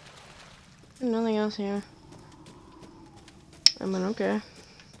 Nothing else here. I mean, okay.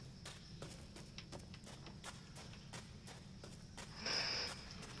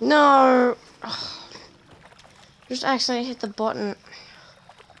 No! Ugh. Just accidentally hit the button.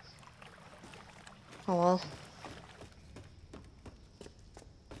 Oh well.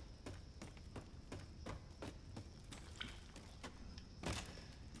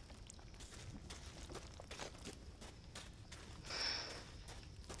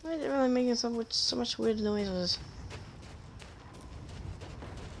 Why is it really making so much weird noises?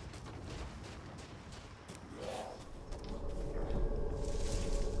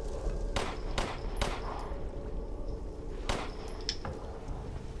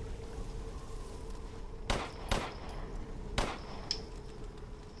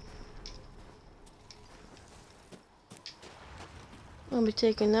 I'll be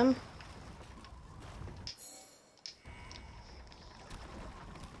taking them.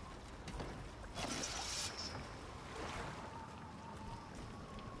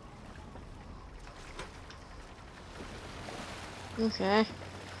 Okay.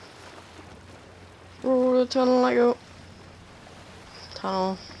 Oh, the tunnel I go.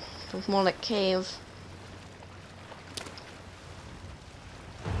 Tunnel. It's more like cave.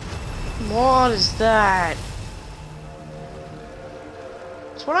 What is that?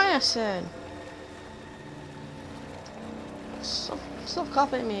 That's what I said. Stop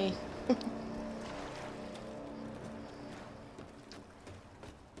copying me.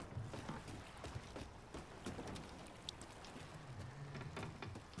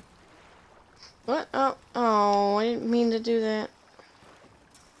 What? Oh, I didn't mean to do that.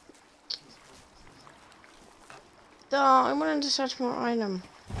 Oh, I wanted to search more item.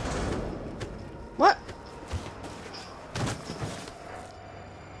 What?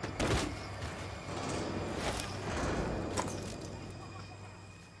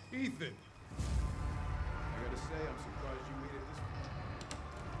 Ethan! I gotta say, I'm surprised you made it this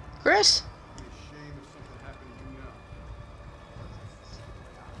far. Chris? It'd be a shame if something happened to you now.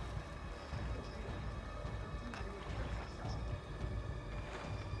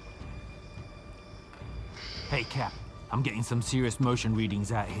 Hey, Cap. I'm getting some serious motion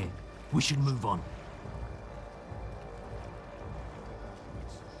readings out here. We should move on.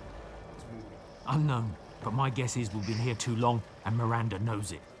 Let's move on. Unknown, but my guess is we've been here too long, and Miranda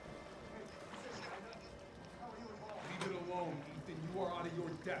knows it. Leave it alone, Ethan. You are out of your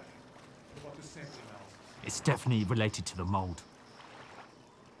depth. What about the sample analysis? It's definitely related to the mold.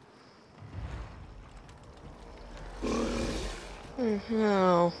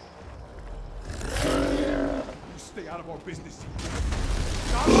 No. You stay out of our business, Ethan.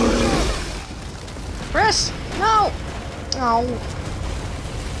 Chris! No! Oh.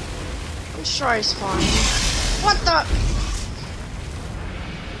 I'm sure he's fine. What the?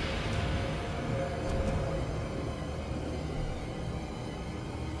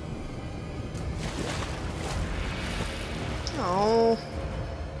 Oh.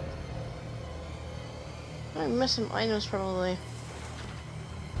 I missed some items probably.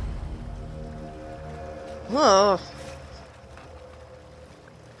 Whoa.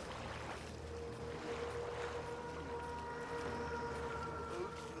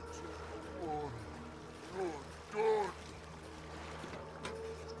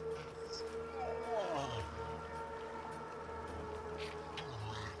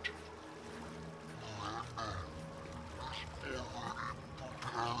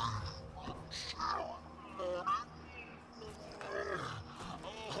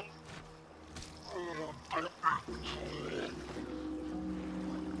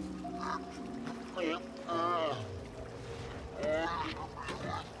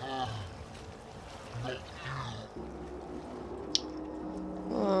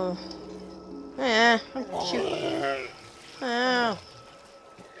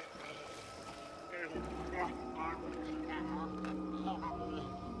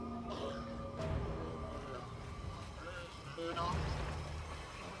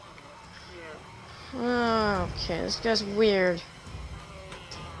 Okay, this guy's weird.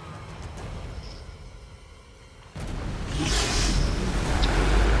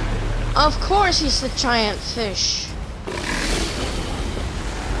 Of course he's the giant fish.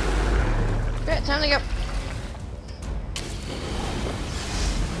 Okay, time to go.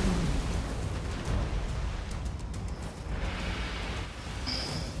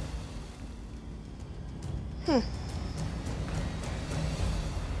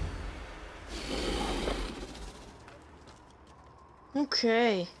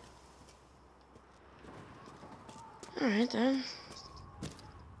 Okay. Alright then.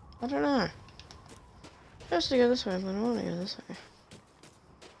 I don't know. I'm supposed to go this way, but I want to go this way.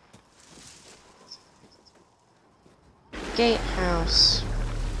 Gatehouse.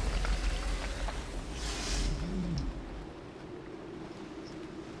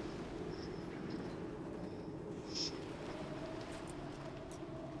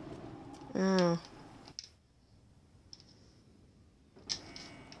 Oh.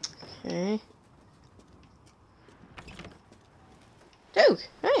 Okay. Duke,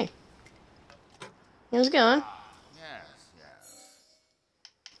 hey. How's it going? Yes, yes.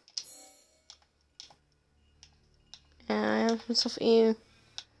 I have some stuff for you.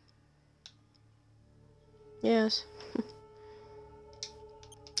 Yes.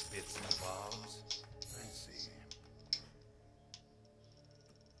 Bits and bobs. I see.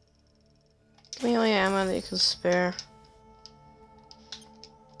 Give me all your ammo that you can spare.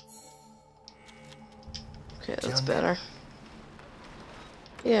 Okay, that's better.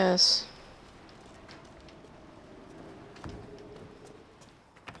 Yes.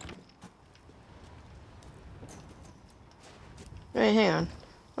 Wait, hang on.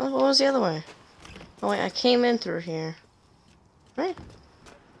 What was the other way? Oh wait, I came in through here. Right?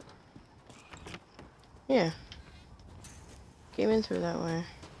 Yeah. Came in through that way.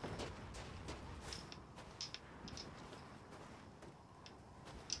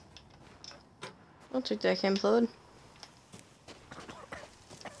 I'll take that chem fluid.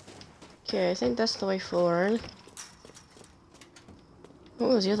 Okay, I think that's the way forward. What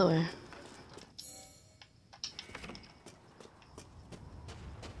was the other way?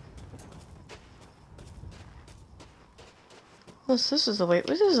 This is the way.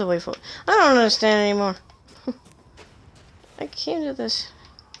 This is the way forward. I don't understand anymore. I came to this.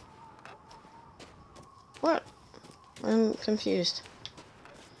 What? I'm confused.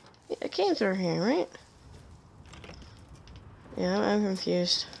 I came through here, right? Yeah, I'm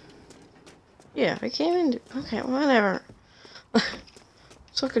confused. Yeah, I came in. Okay, whatever.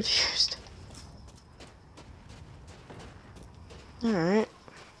 So confused. Alright.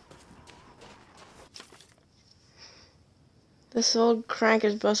 This old crank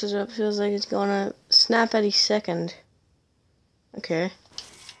is busted up. Feels like it's gonna snap any second. Okay.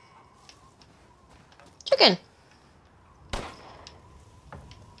 Chicken!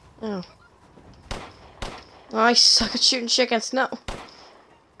 Oh. Oh, I suck at shooting chickens. No.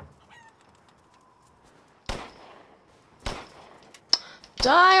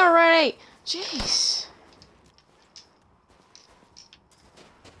 Die already! Jeez.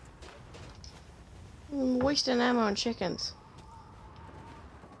 I'm wasting ammo on chickens.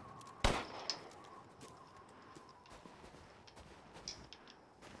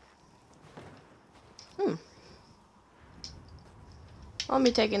 I'll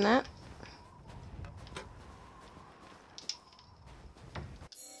be taking that.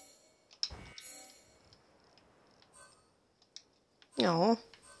 No.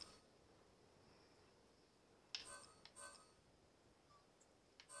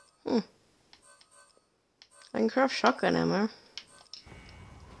 I can craft shotgun ammo.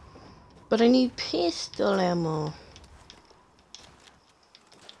 But I need pistol ammo.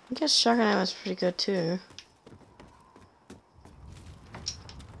 I guess shotgun ammo is pretty good too.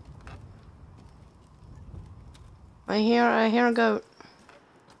 I hear a goat.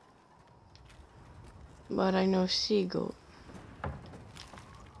 But I know sea goat.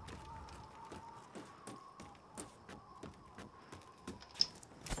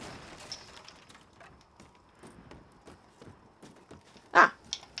 Ah!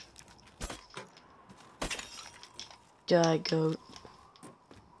 Die, goat.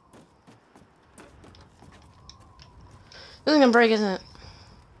 This is gonna break, isn't it?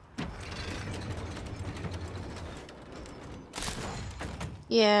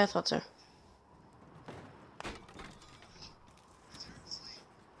 Yeah, I thought so.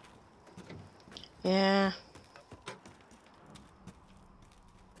 Yeah.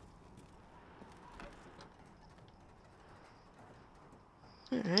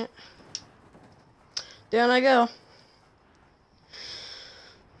 Alright. Down I go.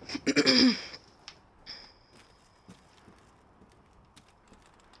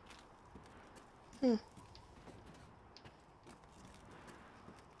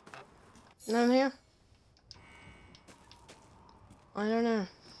 None here? I don't know.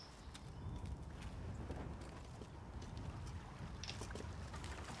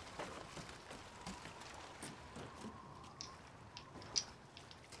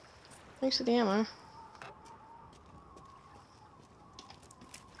 Thanks for the ammo.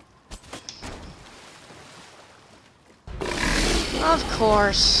 Of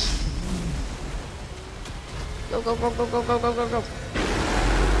course. Go, go, go, go, go, go, go, go, go.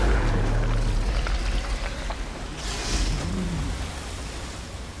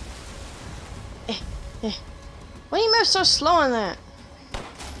 Why do you move so slow on that?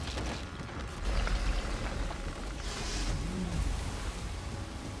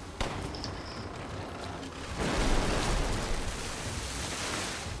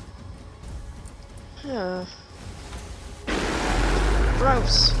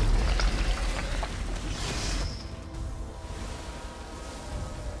 Gross.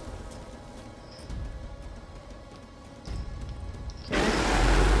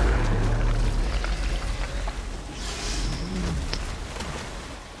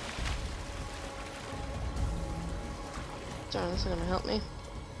 Darn, this is gonna help me.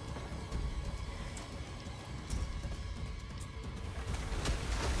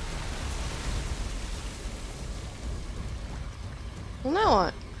 Well, now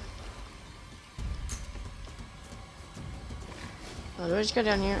what? Oh, do I just go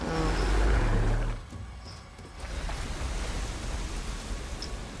down here?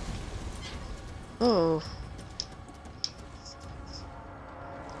 Oh.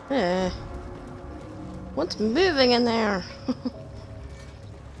 Oh. What's moving in there?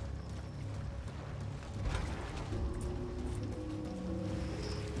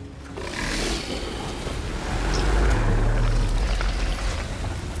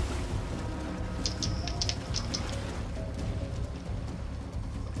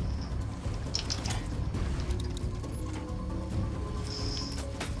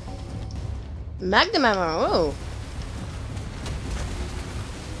 Magnum ammo, oh.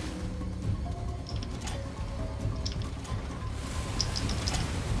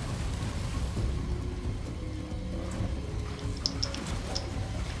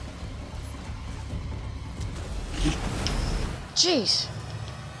 Jeez.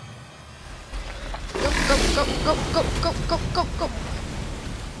 Go, go, go, go, go, go, go, go, go.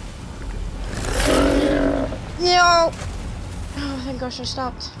 No! Oh, thank gosh I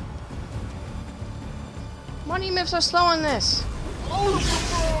stopped. Why do you move so slow on this?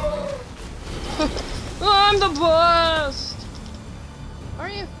 I'm the best! Are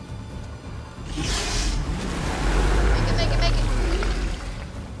you? Make it, make it, make it!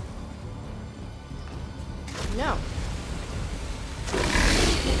 No.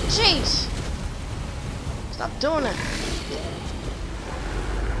 Jeez! Stop doing it.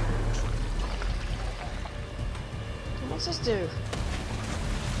 What's this do?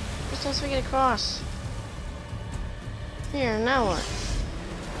 Just lets me get across. Here, now what?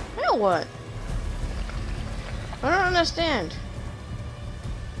 Now what? I don't understand.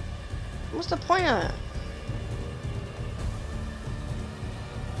 What's the point of that?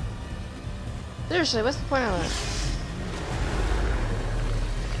 Seriously, what's the point of that?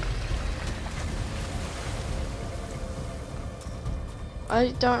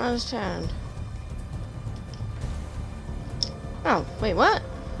 I don't understand. Oh, wait, what?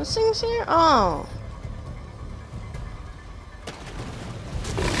 What's things here? Oh.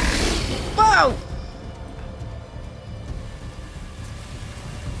 Whoa!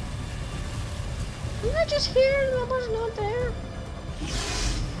 Didn't I just hear that was not there?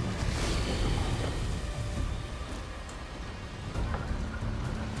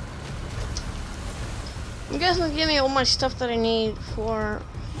 I'm guessing they'll give me all my stuff that I need for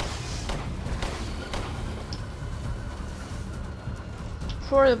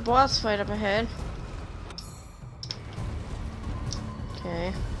the boss fight up ahead.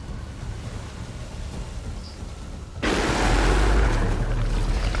 Okay.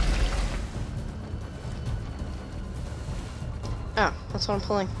 Oh, that's what I'm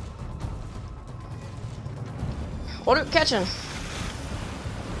pulling. Order catching.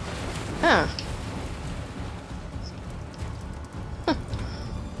 Ah.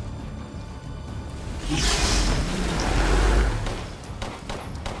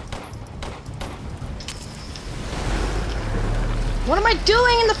 What am I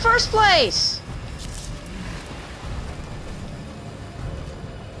doing in the first place?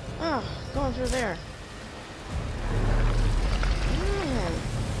 Oh, going through there. Man.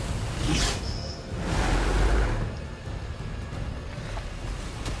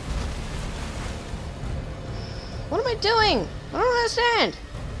 What am I doing? I don't understand.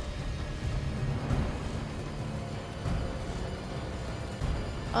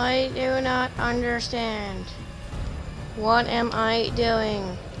 I do not understand. What am I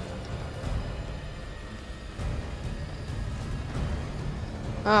doing?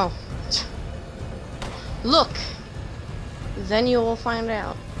 Oh. Look! Then you will find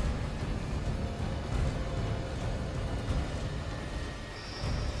out.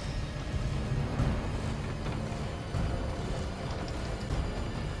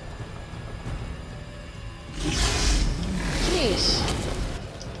 Jeez.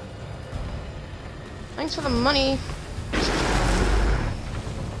 Thanks for the money.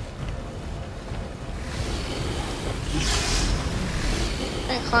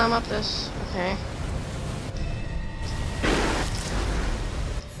 Can't climb up this. Okay.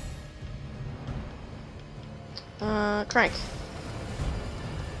 Crank.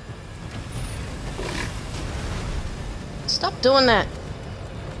 Stop doing that.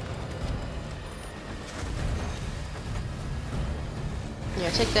 Yeah,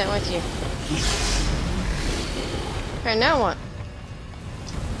 take that with you. Okay, now what?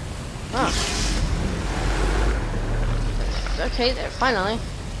 Oh. Okay, there, finally.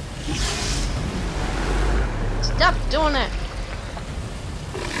 Stop doing that.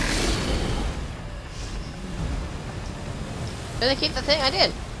 Did I keep the thing? I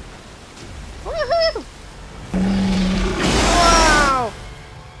did. Woohoo! Wow!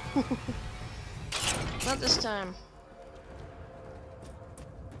 Not this time.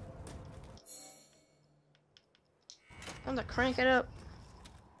 Time to crank it up.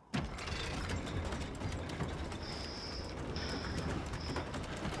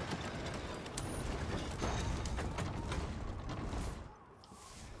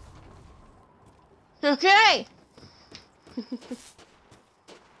 Okay!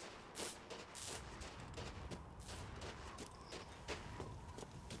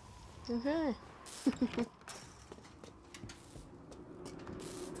 Okay.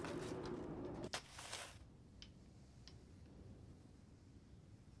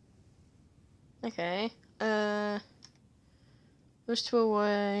 Okay. Those two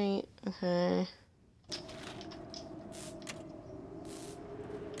away. Okay.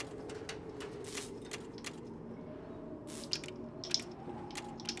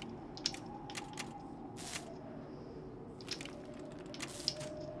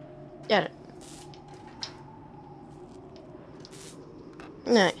 Got it.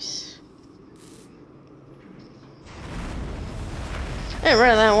 Nice. Get rid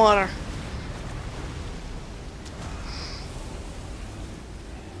of that water.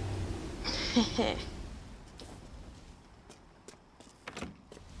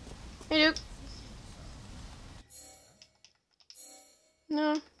 Hey, Duke.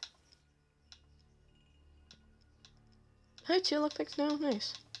 No. Hey, 2 luck picks now.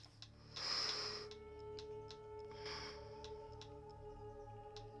 Nice.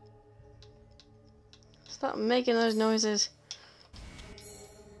 Stop making those noises.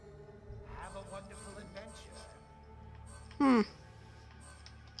 Have a wonderful adventure. Hmm.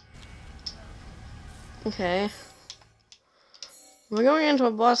 Okay. We're going into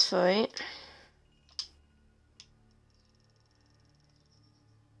a boss fight.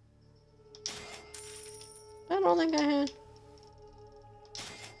 I don't think I had.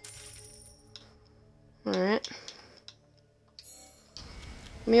 Alright.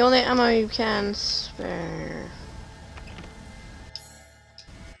 The only ammo you can spare.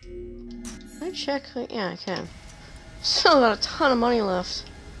 Can I check? Yeah, I can. Still got a ton of money left.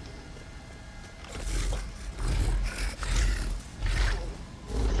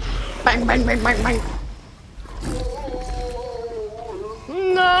 Bang, bang, bang, bang, bang.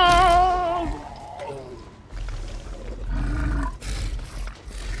 No!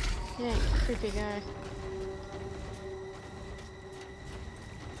 Yeah, creepy guy.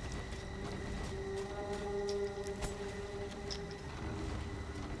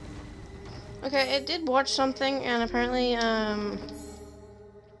 Okay, it did watch something, and apparently,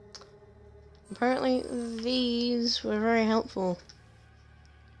 apparently these were very helpful.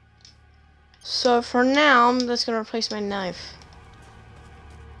 So for now, I'm just gonna replace my knife.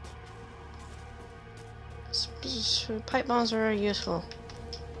 Pipe bombs are very useful.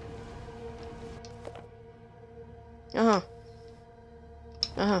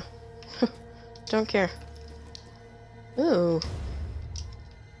 Don't care. Ooh.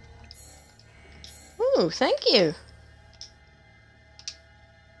 Ooh, thank you.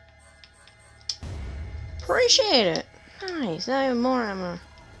 Appreciate it. Nice, now I have more ammo.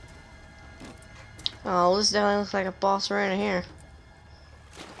 Oh, this definitely looks like a boss right in here.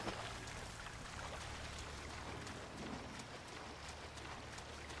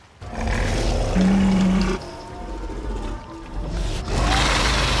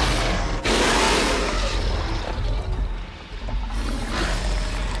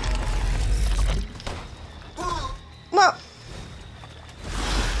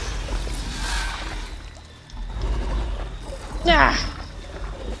 Yeah.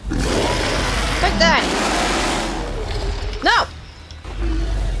 Take that. No.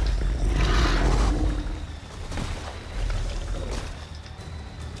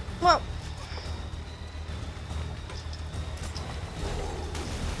 Whoa.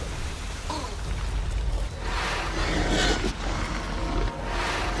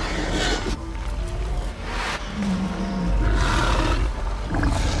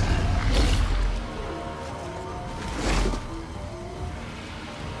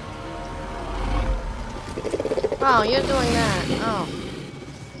 Oh, you're doing that. Oh.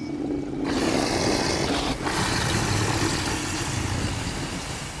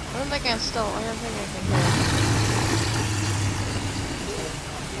 I don't think I still. I don't think I can hear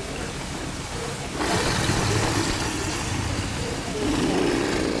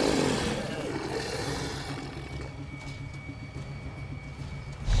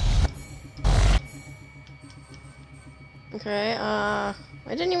it. Okay, I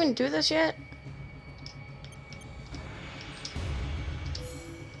didn't even do this yet.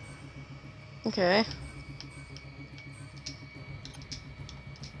 Okay.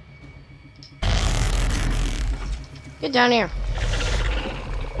 Get down here.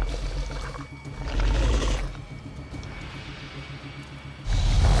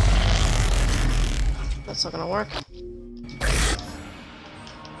 That's not gonna work.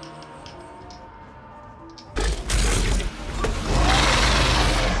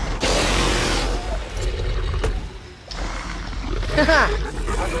 Haha!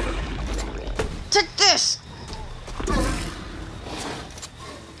 Take this!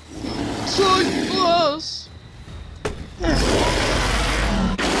 So close!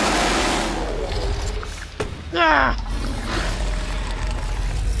 Ah!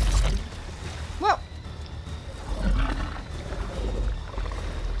 Whoa!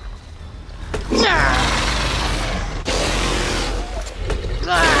 Ah!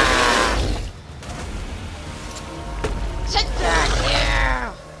 Ah! Take that!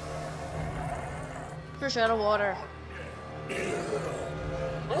 Yeah! Fish out of water. That's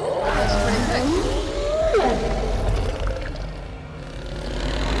pretty quick.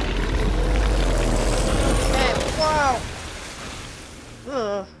 Okay, wow!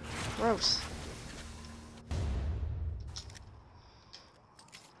 Ugh, gross.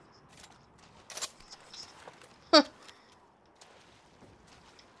 Huh.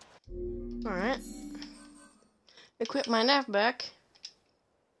 Alright. Equip my knife back.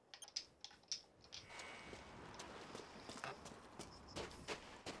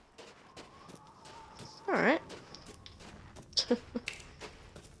 Alright.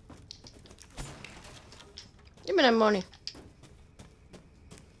 Give me that money.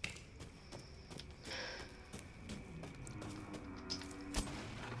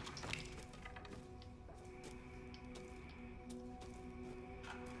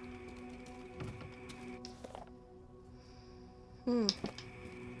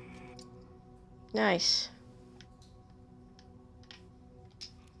 Nice.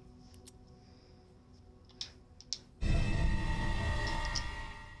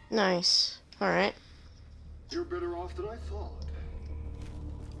 Nice. Alright. You're better off than I thought.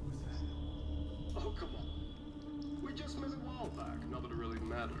 Oh, come on. We just met a while back, not that it really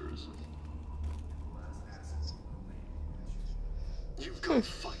matters. You've got to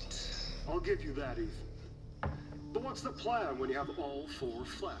fight. I'll give you that, Ethan. But what's the plan when you have all 4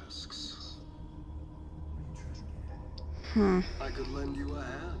 flasks? I could lend you a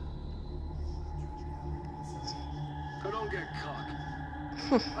hand. But don't get cocky.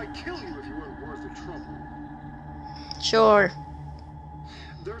 I'd kill you if you weren't worth the trouble. Sure.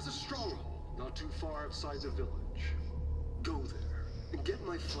 There's a stronghold not too far outside the village. Go there and get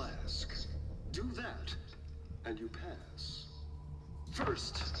my flask. Do that, and you pass.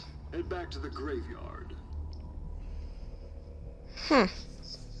 First, head back to the graveyard.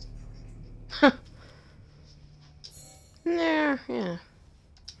 There, yeah.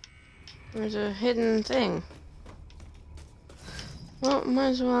 There's a hidden thing. Well, might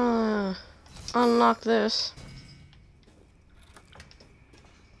as well unlock this.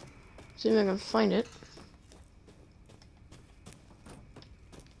 See if I can find it.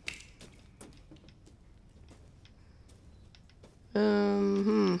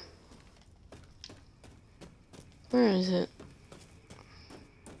 Where is it?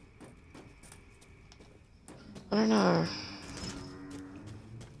 I don't know.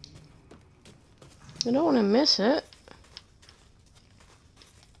 I don't want to miss it.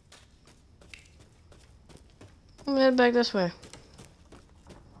 I'm gonna head back this way. I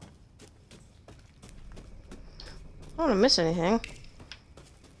don't want to miss anything.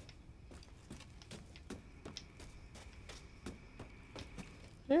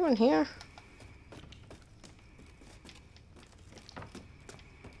 anyone here?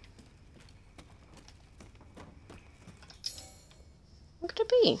 What could it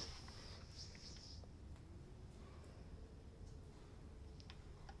be?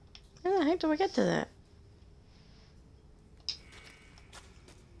 How the heck do I get to that?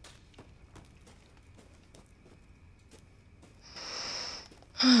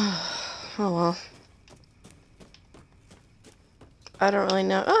 Oh well. I don't really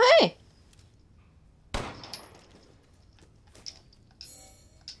know. Oh, hey!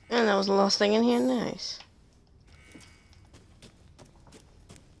 And that was the last thing in here. Nice.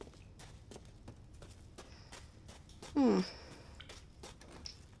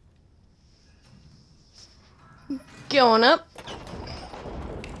 Going up.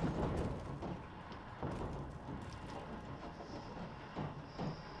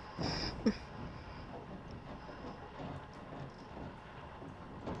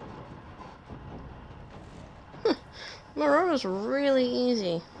 My road was really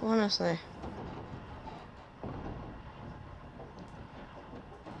easy, honestly.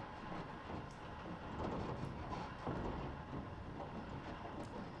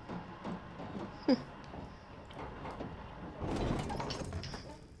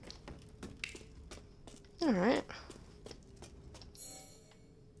 Alright.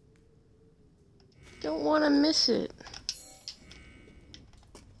 Don't want to miss it.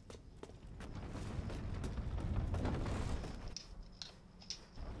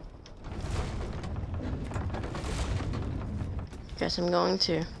 Guess I'm going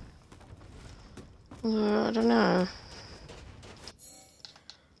to. I don't know.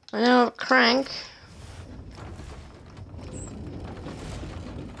 I know of Crank.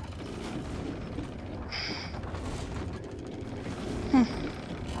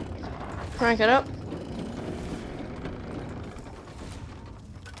 Crank it up.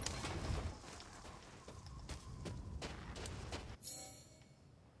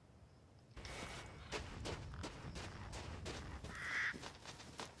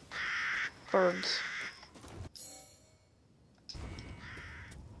 Birds.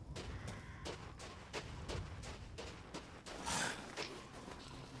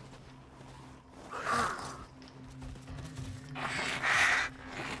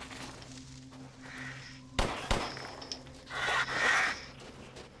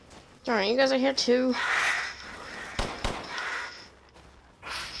 Alright, you guys are here too.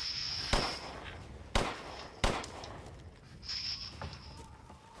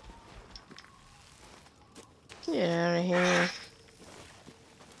 Get out of here.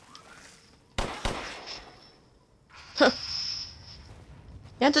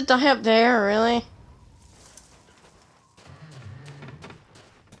 You have to die up there, really?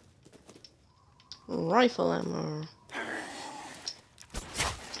 Rifle ammo.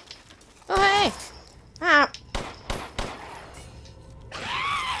 Oh, hey! Ah!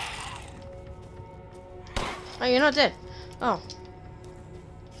 Oh, you're not dead. Oh.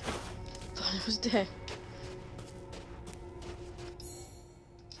 Thought it was dead.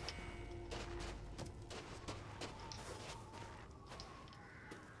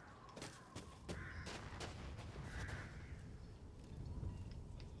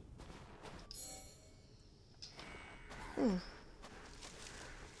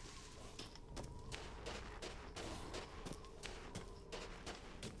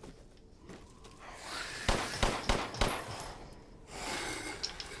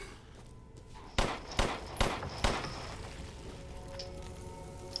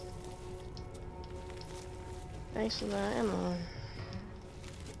 Thanks for that ammo.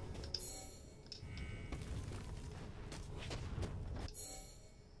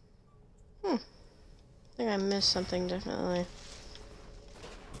 I think I missed something, definitely.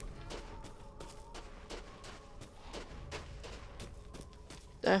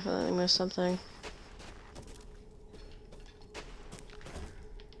 Definitely missed something.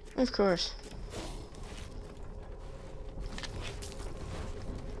 Of course.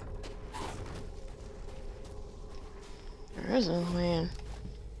 There is a man.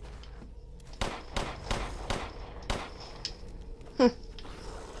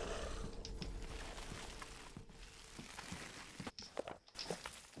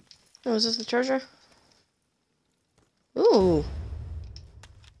 Oh, is this the treasure? Ooh.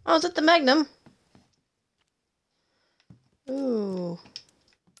 Oh, is it the Magnum? Ooh.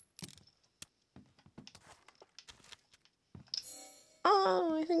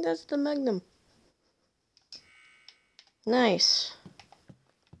 Oh, I think that's the Magnum. Nice.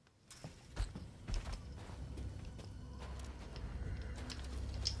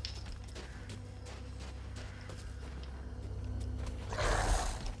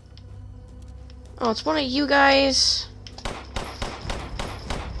 Oh, it's one of you guys.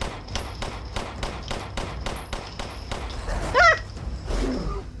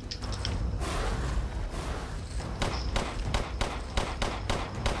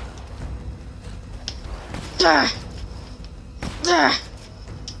 Ah! Ah!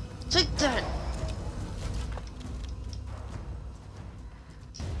 Take that!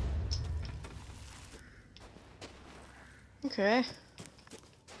 Okay.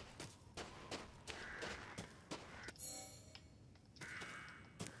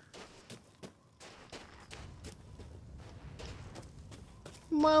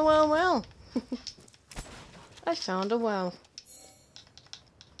 Well, well, well. I found a well.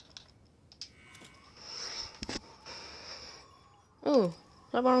 Ooh, is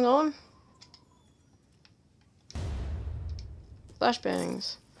that where I'm going?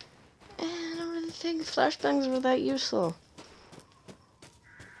 Flashbangs. I don't really think flashbangs were that useful.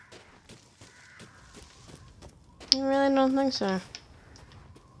 I really don't think so.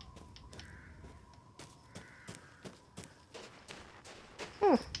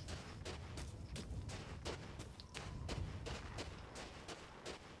 Hmm.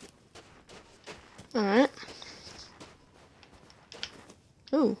 Alright.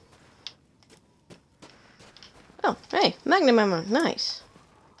 Ooh. Oh, hey, magnum ammo, nice.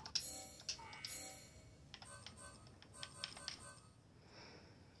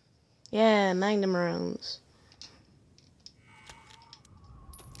 Yeah, magnum rounds.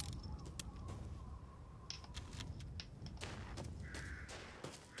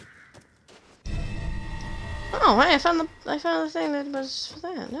 Oh, hey, I found the thing that was for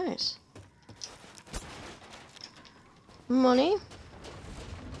that. Nice. Money.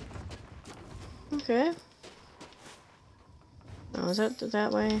 Okay. Oh, is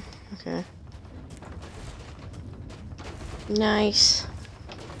that way? Okay. Nice.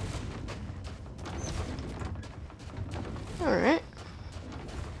 Alright.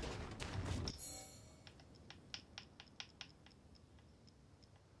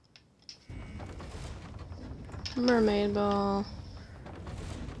 Mermaid ball.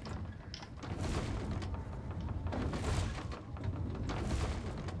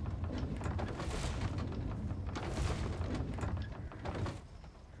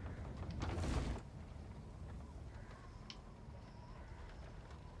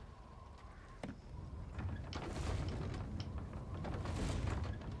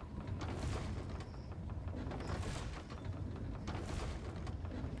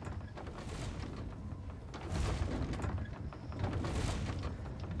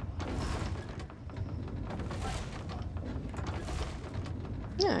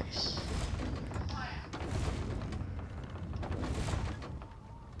 Nice.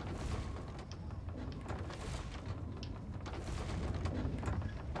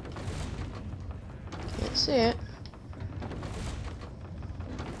 Can't see it.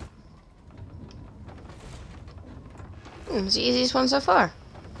 It's the easiest one so far.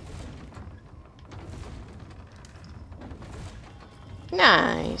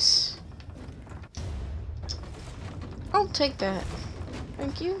 Nice. I'll take that.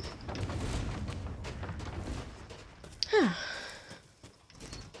 Thank you.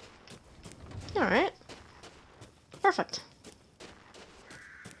 Alright. Perfect.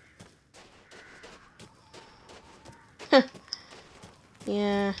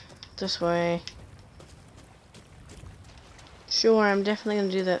 Yeah, this way. Sure, I'm definitely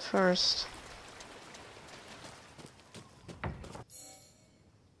gonna do that first.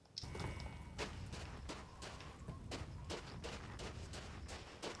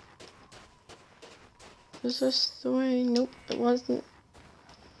 Was this the way? Nope, it wasn't.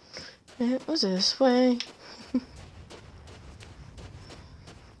 It was this way.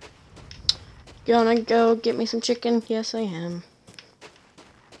 Gonna go get me some chicken? Yes, I am.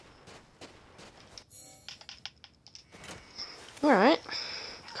 Alright.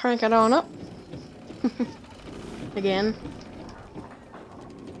 Crank it on up. Again.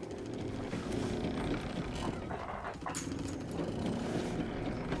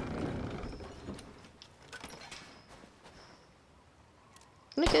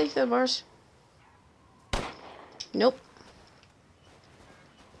 Can I kill these bars? Nope.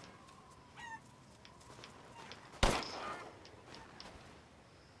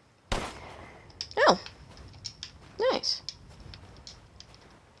 Oh. Nice.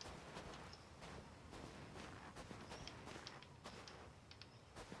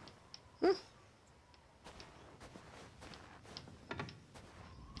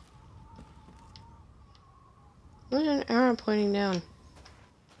 Where's an arrow pointing down?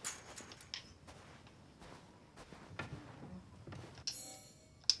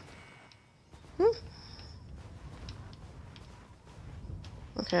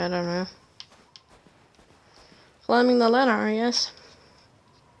 Okay, I don't know. Climbing the ladder, I guess.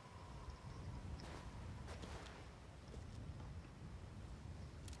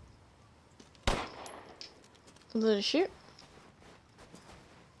 Something to shoot?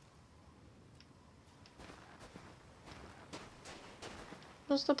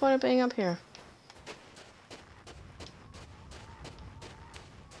 What's the point of being up here?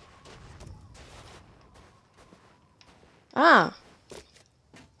 Ah!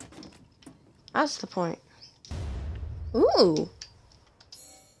 That's the point. Ooh!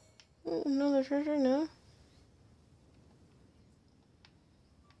 Another treasure? No?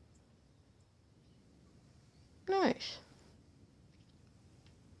 Nice.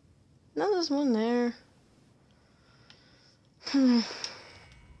 No, there's one there.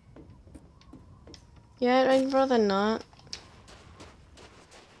 Yeah, I'd rather not.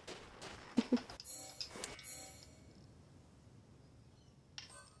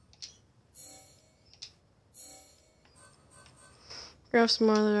 Grab some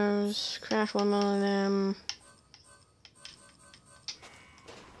more of those. Craft one more of them.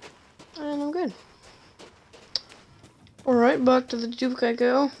 And I'm good. Alright, back to the Duke I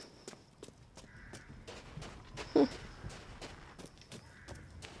go.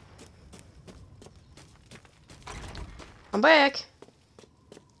 I'm back!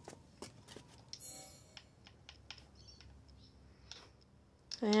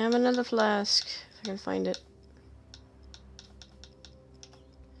 I have another flask, if I can find it.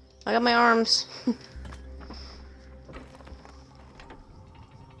 I got my arms.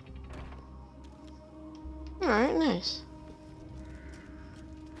 Alright, nice.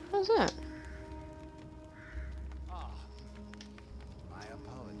 What's that? My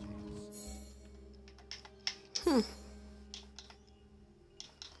apologies.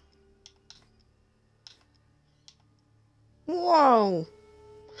 Whoa!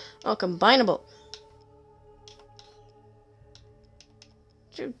 Oh, combinable.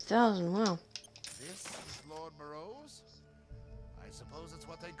 2,000, wow. This is Lord Moreau's? I suppose it's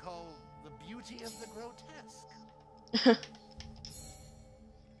what they call the beauty of the grotesque.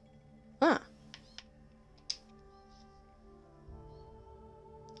 Huh.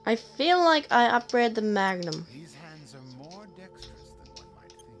 I feel like I upgraded the Magnum. These hands are more dexterous than one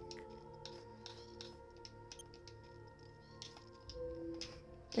might think.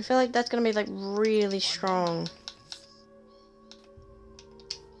 I feel like that's gonna be like really strong.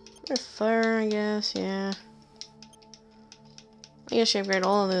 Fire, I guess, yeah. I guess you upgrade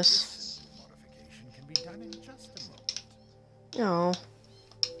all of this. Modification can be done in just a moment. Oh.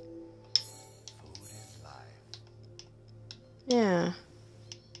 Food is life. Yeah.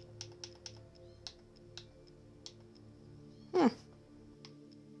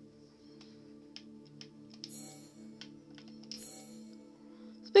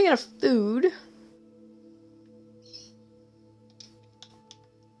 Speaking of food.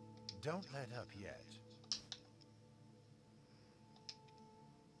 Don't let up yet.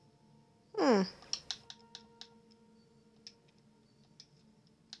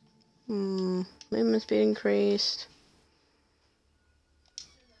 Movement speed increased.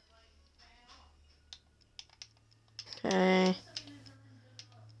 Okay.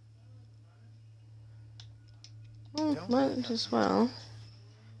 Might as well.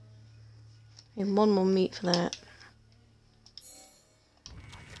 Need one more meat for that.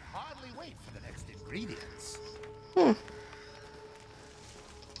 I can hardly wait for the next ingredients.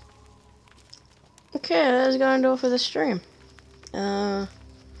 Okay, that's gonna do it for the stream.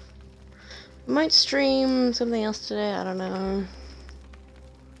 Might stream something else today, I don't know.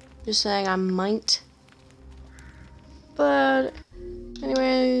 Just saying I might. But,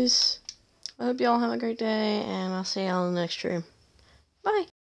 anyways, I hope y'all have a great day, and I'll see y'all in the next stream.